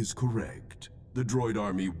boy is correct. The droid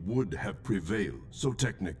army would have prevailed, so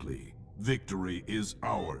technically, victory is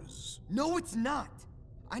ours. No, it's not.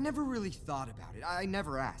 I never really thought about it. I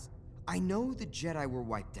never asked. I know the Jedi were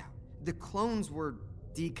wiped out. The clones were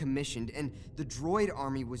decommissioned, and the droid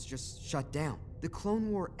army was just shut down. The Clone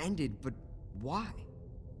War ended, but why?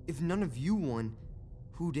 If none of you won,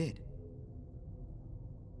 who did?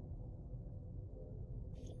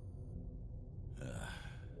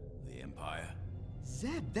 The Empire.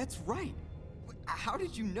 Zeb, that's right. How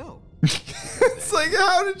did you know? It's like,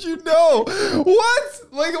 how did you know? What?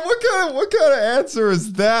 Like, what kind of answer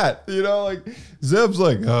is that? Like Zeb's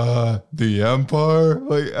like, the Empire.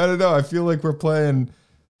 Like, I don't know. I feel like we're playing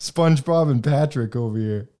SpongeBob and Patrick over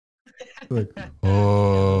here. Like,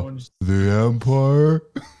 the Empire.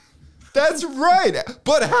 That's right.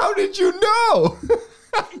 But how did you know?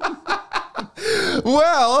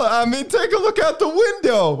 Well, I mean, take a look out the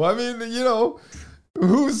window. I mean,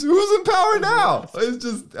 who's in power now? It's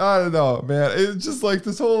just, I don't know, man. It's just like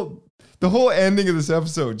the whole ending of this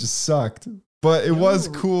episode just sucked. But it was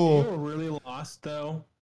cool. You were really lost though.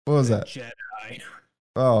 What was that? Jedi.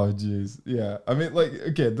 Oh, jeez. Yeah. I mean, like,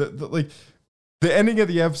 okay, like the ending of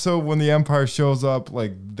the episode when the Empire shows up,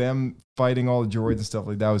 like them fighting all the droids and stuff,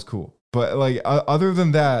 like that was cool. But like other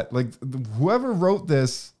than that, like whoever wrote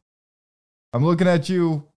this, I'm looking at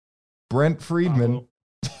you, Brent Friedman.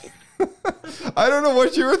 I don't know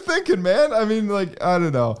what you were thinking, man. I mean, like, I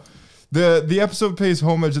don't know. The episode pays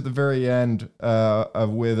homage at the very end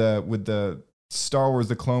with the Star Wars,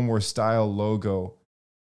 the Clone Wars style logo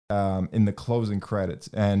in the closing credits.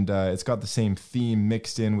 And it's got the same theme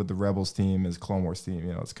mixed in with the Rebels theme as Clone Wars theme.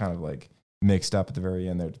 You know, it's kind of like mixed up at the very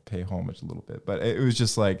end there to pay homage a little bit. But it was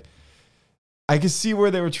just like, I could see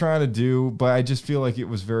where they were trying to do, but I just feel like it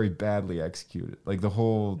was very badly executed. Like the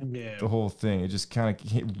whole thing, it just kind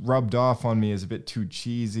of rubbed off on me as a bit too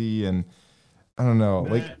cheesy, and I don't know.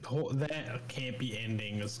 That campy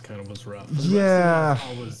ending was rough. Yeah,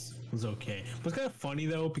 was okay. It was kind of funny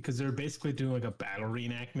though because they're basically doing like a battle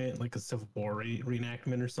reenactment, like a Civil War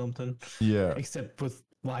reenactment or something. Yeah, except with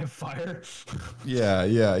live fire. yeah,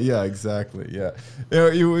 exactly. Yeah,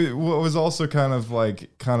 what was also kind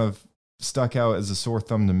of stuck out as a sore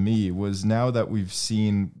thumb to me was now that we've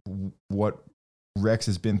seen what Rex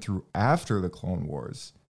has been through after the Clone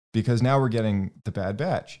Wars, because now we're getting the Bad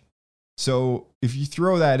Batch. So if you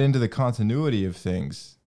throw that into the continuity of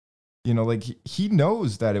things, you know, like he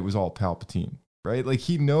knows that it was all Palpatine, right? Like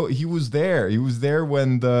he was there. He was there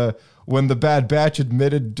when the Bad Batch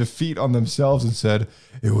admitted defeat on themselves and said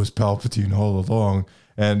it was Palpatine all along,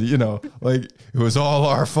 and you know, like it was all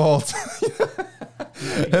our fault.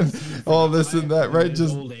 And all this and that, right?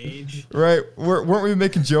 Just right. Weren't we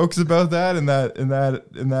making jokes about that in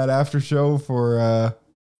that after show for?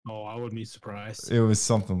 Oh, I wouldn't be surprised. It was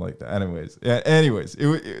something like that. Anyways,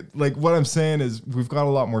 it like what I'm saying is we've got a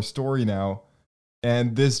lot more story now,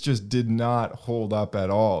 and this just did not hold up at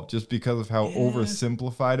all. Just because of how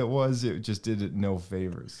oversimplified it was, it just did it no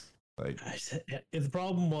favors. Like the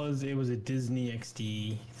problem was it was a Disney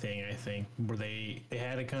XD thing, I think, where they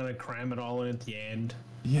had to kind of cram it all in at the end.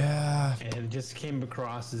 Yeah, and it just came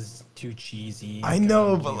across as too cheesy. I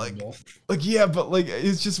know, but like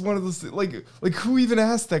it's just one of those like who even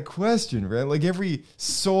asked that question, right? Like every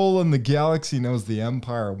soul in the galaxy knows the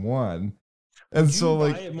Empire won, and Would so you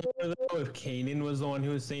like buy it more though if Kanan was the one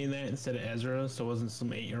who was saying that instead of Ezra, so it wasn't some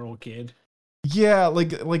 8-year-old kid. Yeah, like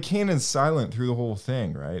Kanan's silent through the whole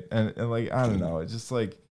thing, right? And like I don't know, it's just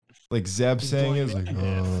like Zeb saying is like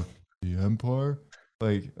the Empire.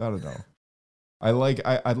 Like I don't know. I'd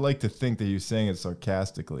like to think that he was saying it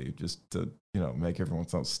sarcastically, just to make everyone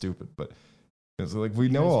sound stupid. But it's like we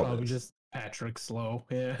know all probably this. Just Patrick Slow,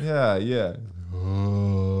 yeah. Yeah.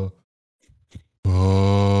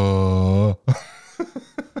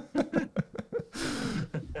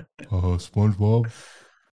 SpongeBob.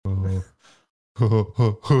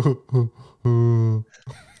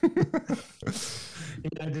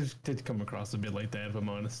 I did come across a bit like that, if I'm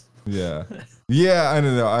honest. Yeah, I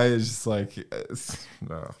don't know. I was just like,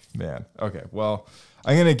 oh, man. Okay, well,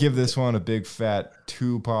 I'm gonna give this one a big fat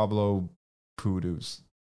 2 Pablo Poodoos.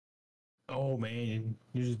 Oh man,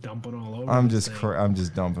 you're just dumping all over. I'm just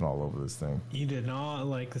dumping all over this thing. You did not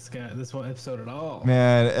like this one episode at all.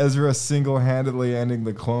 Man, Ezra single-handedly ending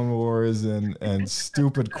the Clone Wars and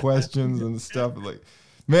stupid questions and stuff. Like,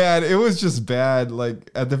 man, it was just bad. Like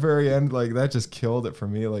at the very end, like that just killed it for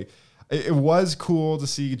me. Like, it was cool to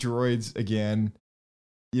see droids again.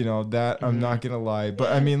 You know that I'm not gonna lie,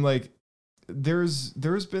 but I mean, like, there's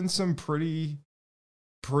been some pretty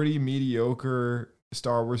mediocre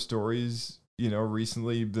Star Wars stories,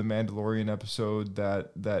 recently. The Mandalorian episode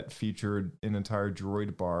that featured an entire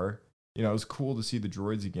droid bar. It was cool to see the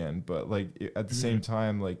droids again, but like at the same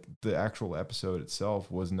time, like the actual episode itself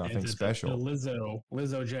was nothing special. The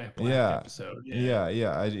Lizzo Jack Black episode. Yeah.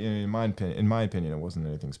 In my opinion, it wasn't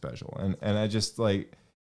anything special, and I just like,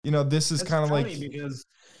 this is kind of like because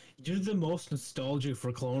you're the most nostalgic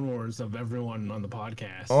for Clone Wars of everyone on the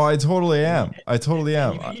podcast. Oh, I totally am.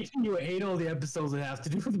 You hate all the episodes that have to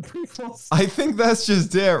do with the prequels. I think that's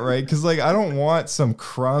just it, right? Because like I don't want some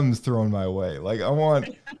crumbs thrown my way. Like I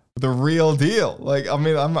want the real deal. Like I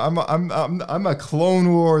mean, I'm a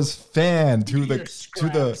Clone Wars fan to the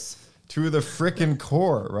frickin'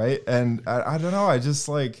 core, right? And I don't know. I just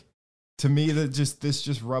like, to me that this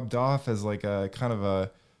just rubbed off as like a kind of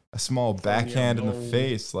a small backhand in the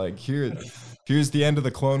face. Like here's the end of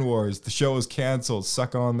the Clone Wars. The show is canceled.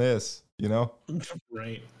 Suck on this,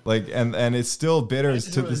 Right. Like and it's still bitter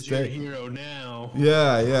to this day. Hero now.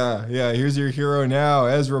 Yeah. Here's your hero now,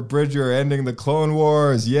 Ezra Bridger ending the Clone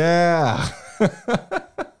Wars. Yeah.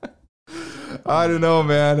 I don't know,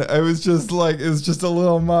 man. It was just a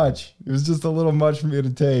little much. It was just a little much for me to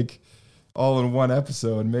take. all in one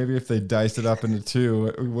episode. Maybe if they diced it up into two,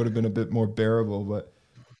 it would have been a bit more bearable. But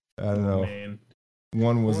I don't know. Man.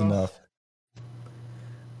 One was enough.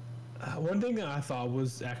 One thing that I thought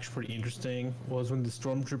was actually pretty interesting was when the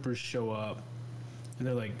stormtroopers show up and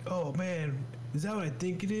they're like, "Oh man, is that what I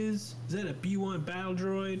think it is? Is that a B-1 battle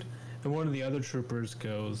droid?" And one of the other troopers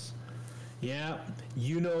goes, "Yeah,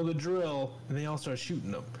 you know the drill," and they all start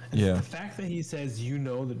shooting them. And Yeah. the fact that he says "you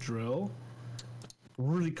know the drill"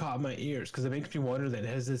 really caught my ears, because it makes me wonder that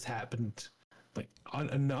has this happened like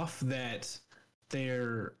enough that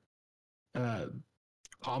they're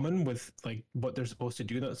common with like what they're supposed to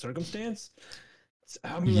do in that circumstance.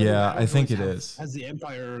 Yeah, I think it is. Has the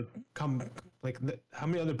Empire come like how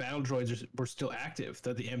many other battle droids were still active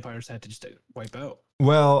that the Empire's had to just wipe out?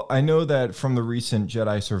 Well, I know that from the recent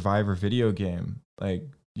Jedi Survivor video game, like,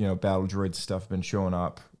 you know, battle droid stuff have been showing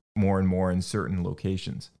up more and more in certain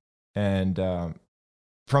locations. And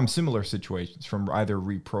from similar situations, from either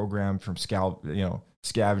reprogrammed, from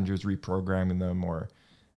scavengers reprogramming them, or,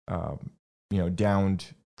 downed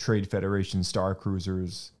Trade Federation Star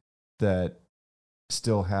Cruisers that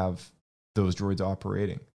still have those droids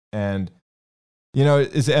operating. And, you know,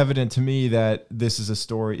 it's evident to me that this is a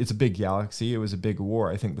story. It's a big galaxy. It was a big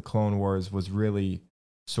war. I think the Clone Wars was really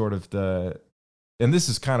sort of and this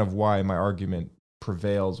is kind of why my argument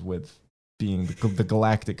prevails with being the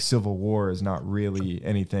Galactic Civil War is not really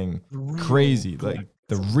anything crazy. Like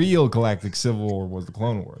the real Galactic Civil War was the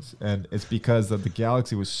Clone Wars. And it's because that the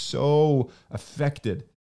galaxy was so affected,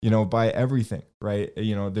 you know, by everything, right?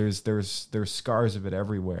 You know, there's scars of it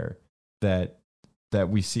everywhere that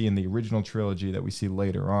we see in the original trilogy, that we see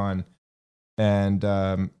later on. And,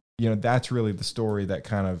 that's really the story that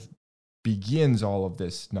kind of begins all of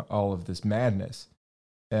this madness.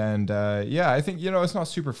 And, I think, it's not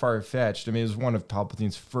super far-fetched. I mean, it was one of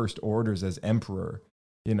Palpatine's first orders as Emperor,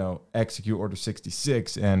 execute Order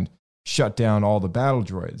 66 and shut down all the battle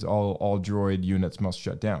droids. All droid units must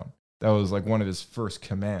shut down. That was like one of his first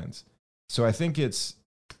commands. So I think it's,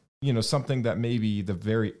 something that maybe the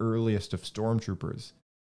very earliest of stormtroopers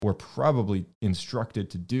were probably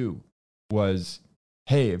instructed to do was,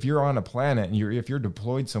 hey, if you're on a planet and if you're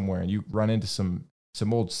deployed somewhere and you run into some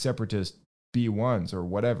old separatist B1s or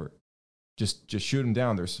whatever, just shoot them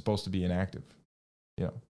down. They're supposed to be inactive.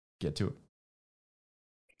 Get to it.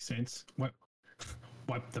 Makes sense.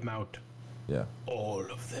 Wipe them out. Yeah. All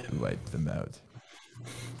of them. Wipe them out.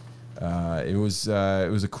 It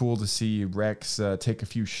was cool to see Rex take a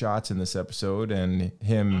few shots in this episode, and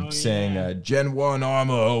him saying, Gen 1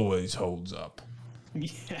 armor always holds up.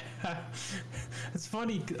 Yeah. It's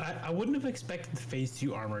funny. I wouldn't have expected the Phase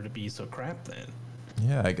 2 armor to be so crap then.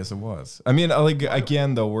 Yeah, I guess it was. I mean, like,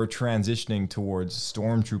 again, though, we're transitioning towards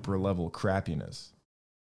stormtrooper level crappiness.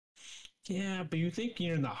 Yeah, but you think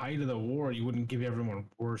you're in the height of the war, you wouldn't give everyone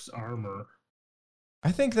worse armor.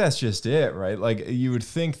 I think that's just it, right? Like, you would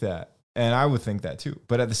think that, and I would think that too.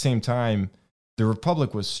 But at the same time, the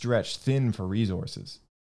Republic was stretched thin for resources.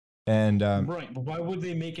 And right, but why would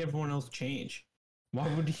they make everyone else change? Why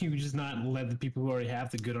would you just not let the people who already have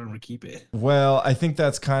the good armor keep it? Well, I think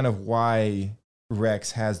that's kind of why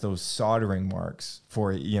Rex has those soldering marks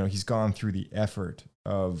for, he's gone through the effort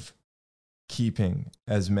of keeping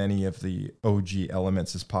as many of the OG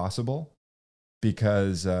elements as possible,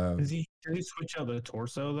 because did he switch out the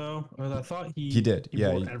torso though? Or I thought he did.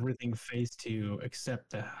 Wore everything Phase 2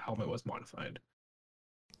 except the helmet was modified.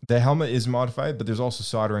 The helmet is modified, but there's also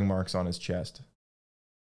soldering marks on his chest,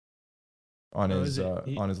 on his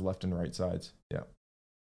left and right sides. Yeah.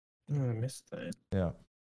 Oh, I missed that. Yeah.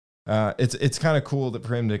 It's kind of cool that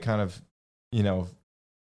for him to kind of,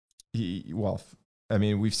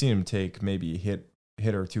 we've seen him take maybe a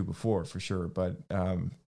hit or two before for sure, but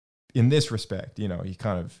in this respect, he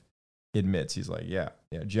kind of admits, he's like, yeah,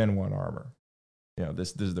 Gen 1 armor,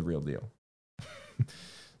 this is the real deal.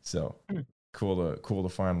 So cool to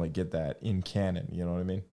finally get that in canon, you know what I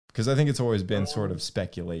mean? Because I think it's always been sort of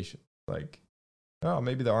speculation, like, oh,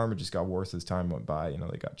 maybe the armor just got worse as time went by.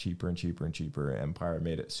 They got cheaper and cheaper and cheaper. Empire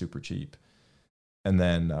made it super cheap. And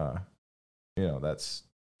then, that's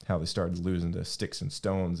how they started losing to sticks and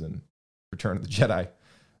stones and Return of the Jedi.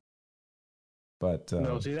 But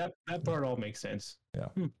no, see, that part all makes sense. Yeah.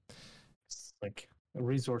 It's like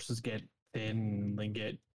resources get thin, they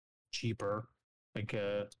get cheaper, like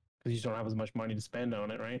because you just don't have as much money to spend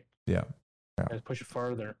on it, right? Yeah. Gotta push it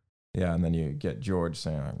farther. Yeah, and then you get George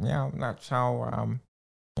saying, yeah, that's how,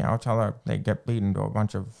 that's how they get beaten to a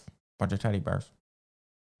bunch of teddy bears.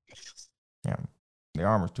 Yeah, the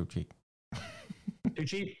armor's too cheap. Too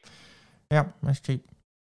cheap? Yeah, it's cheap.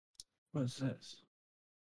 What's this?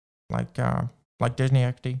 Like Disney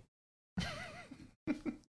XD.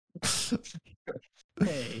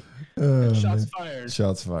 Hey, Shots fired.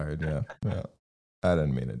 Shots fired. Yeah. I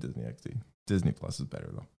didn't mean it. Disney XD. Disney Plus is better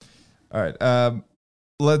though. All right.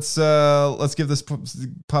 Let's give this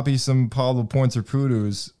puppy some Pablo points or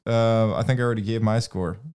poodoos. I think I already gave my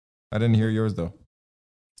score. I didn't hear yours though.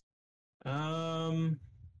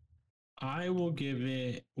 I will give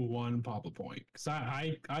it 1 Pablo point because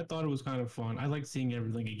I thought it was kind of fun. I like seeing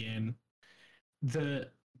everything again. The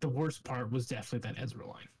worst part was definitely that Ezra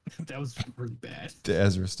line. That was really bad. The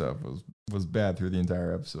Ezra stuff was bad through the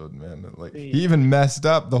entire episode, man. Like he even messed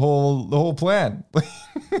up the whole plan.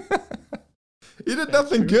 He did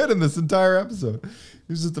nothing good in this entire episode.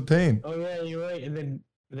 He was just a pain. Oh yeah, you're right. And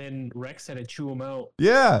then Rex had to chew him out.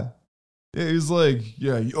 Yeah, he was like,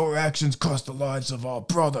 "Yeah, your actions cost the lives of our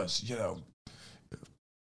brothers. You know,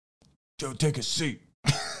 Joe, take a seat."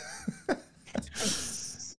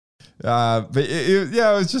 But it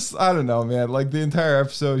was just, I don't know, man. Like the entire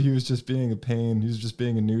episode, he was just being a pain. He was just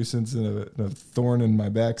being a nuisance and a thorn in my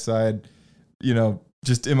backside. You know,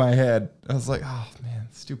 just in my head. I was like, oh man,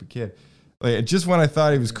 stupid kid. Like just when I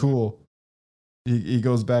thought he was cool, he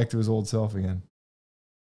goes back to his old self again.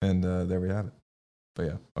 And there we have it. But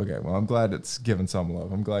yeah, okay. Well, I'm glad it's given some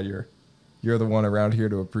love. I'm glad you're the one around here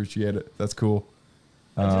to appreciate it. That's cool.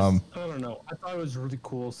 I don't know. I thought it was really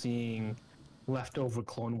cool seeing leftover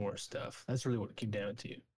Clone Wars stuff. That's really what it came down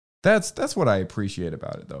to. That's what I appreciate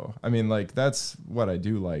about it, though. I mean, like that's what I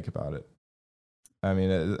do like about it. I mean,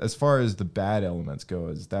 as far as the bad elements go,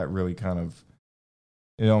 is that really kind of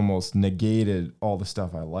it almost negated all the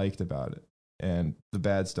stuff I liked about it, and the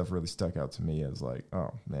bad stuff really stuck out to me as like,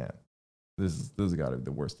 oh man, this has got to be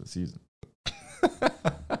the worst of the season.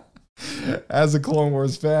 As a Clone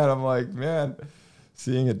Wars fan, I'm like, man,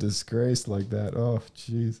 seeing it disgraced like that. Oh,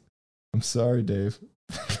 jeez. I'm sorry, Dave.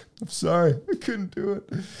 I'm sorry. I couldn't do it.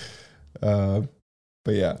 But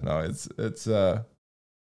yeah, no, it's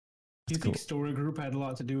Do you think Story Group had a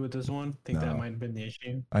lot to do with this one? Think that might have been the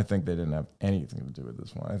issue? I think they didn't have anything to do with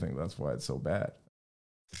this one. I think that's why it's so bad.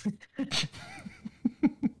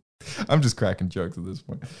 I'm just cracking jokes at this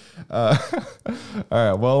point. All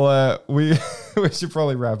right. Well, we should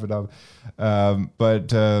probably wrap it up.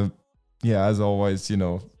 But yeah, as always, you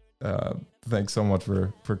know, thanks so much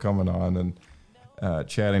for coming on and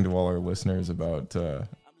chatting to all our listeners about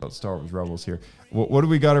Star Wars Rebels here. What do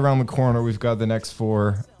we got around the corner? We've got the next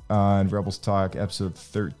 4 on Rebels Talk, episode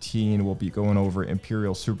 13. We'll be going over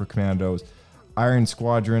Imperial Super Commandos, Iron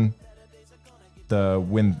Squadron, the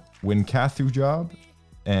Winkathu job,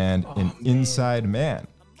 and Inside Man.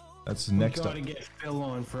 That's next up. We gotta get Phil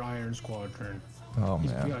on for Iron Squadron. Oh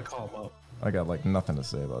man, we gotta call him up. I got like nothing to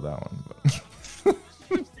say about that one, but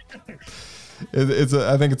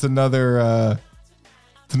I think it's another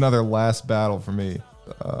last battle for me.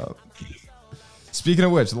 Speaking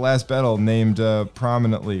of which, the last battle named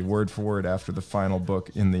prominently word for word after the final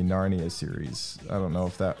book in the Narnia series. I don't know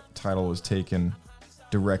if that title was taken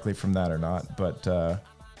directly from that or not, but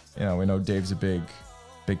you know, we know Dave's a big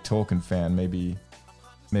Tolkien fan. Maybe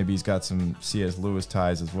he's got some C.S. Lewis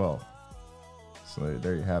ties as well. So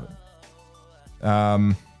there you have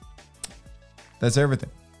it. That's everything.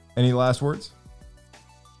 Any last words?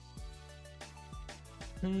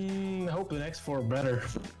 I hope the next 4 are better.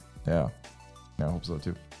 Yeah, I hope so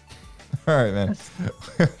too. All right, man.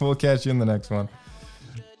 We'll catch you in the next one.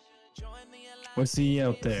 We'll see you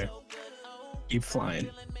out there. Keep flying.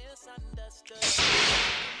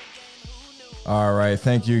 All right.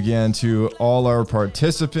 Thank you again to all our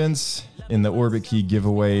participants in the Orbit Key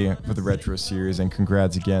giveaway for the Retro Series. And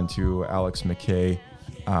congrats again to Alex McKay.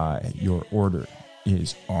 Your order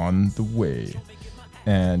is on the way.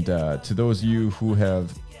 And to those of you who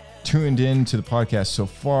have tuned in to the podcast so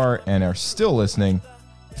far and are still listening,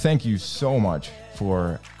 thank you so much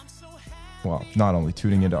for, well, not only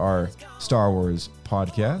tuning into our Star Wars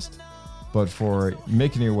podcast, but for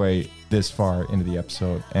making your way this far into the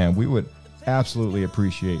episode. And we would absolutely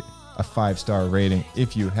appreciate a 5-star rating.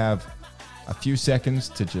 If you have a few seconds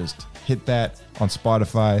to just hit that on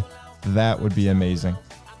Spotify, that would be amazing.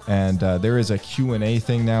 And there is a Q&A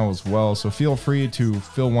thing now as well, so feel free to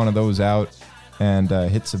fill one of those out and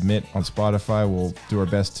hit submit on Spotify. We'll do our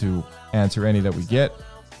best to answer any that we get.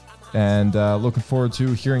 And looking forward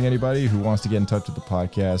to hearing anybody who wants to get in touch with the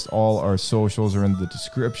podcast. All our socials are in the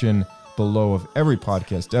description below of every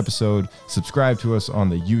podcast episode. Subscribe to us on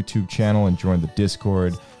the YouTube channel and join the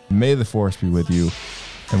Discord. May the Force be with you,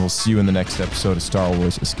 and we'll see you in the next episode of Star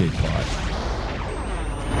Wars Escape Pod.